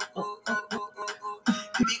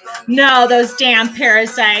 No, those damn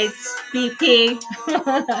parasites, BP.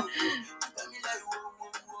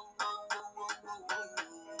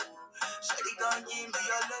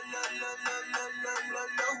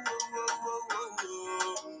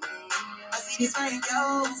 This fine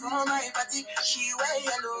girl for my party, she wear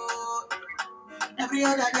yellow. Every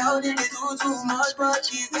other girl they do too much, but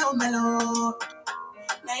she's still mellow.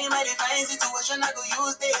 Now in my define situation, I go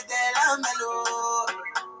use they tell I'm mellow.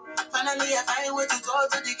 Finally, I find way to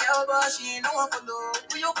talk to the girl, but she ain't no one follow.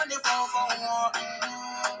 When you on the phone for one,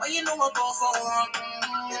 when you know I go for one,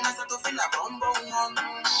 then I start to feel like bum bum one.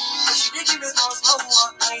 So she dey give me small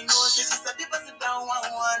one. I know she said people sit down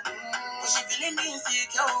one. But she feeling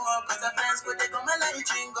insecure, cause her friends could they come and let it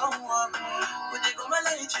go on. Could they come and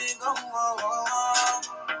let it go on.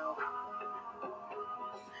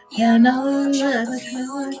 You know, love is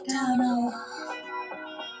going down.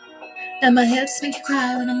 And my hips make you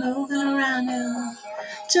cry when I'm moving around you.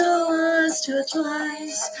 Do it once, do it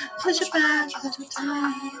twice. Push it back, push it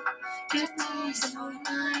tight. Get me some more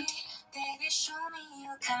night. Baby, show me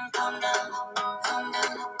you can calm down, calm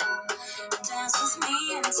down. Dance with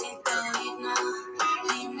me and take the lead now,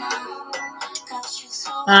 lead now. Got you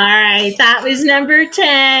so. All right, that was number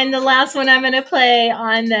 10, the last one I'm going to play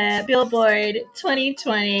on the Billboard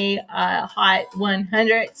 2020 Hot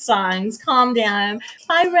 100 Songs, Calm Down,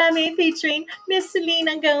 by Remy featuring Miss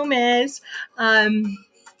Selena Gomez.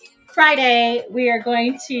 Friday, we are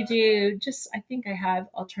going to do I think I have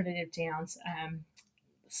alternative dance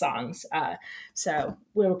songs. So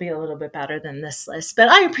it'll be a little bit better than this list. But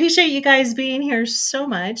I appreciate you guys being here so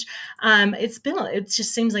much. It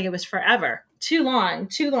just seems like it was forever. Too long.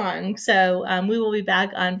 So we will be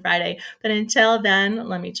back on Friday. But until then,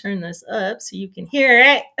 let me turn this up so you can hear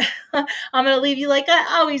it. I'm going to leave you like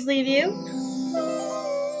I always leave you.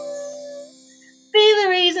 Be the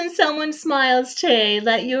reason someone smiles today.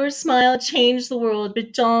 Let your smile change the world,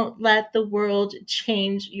 but don't let the world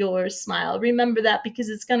change your smile. Remember that, because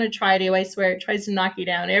it's going to try to. I swear, it tries to knock you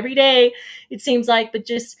down every day, it seems like. But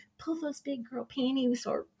just pull those big girl panties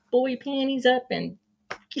or boy panties up and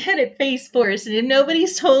get it face first. And if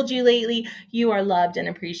nobody's told you lately, you are loved and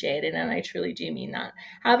appreciated. And I truly do mean that.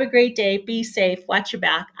 Have a great day. Be safe. Watch your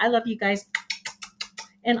back. I love you guys.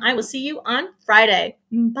 And I will see you on Friday.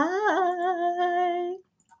 Bye.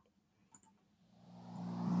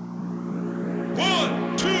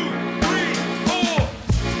 1, 2, 3,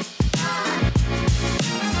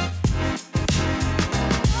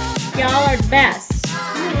 4. Y'all are the best.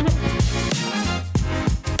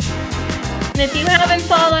 And if you haven't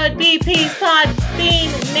followed BP's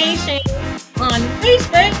Podbean Nation on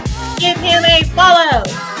Facebook, give him a follow.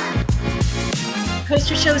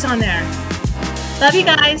 Post your shows on there. Love you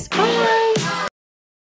guys. Bye.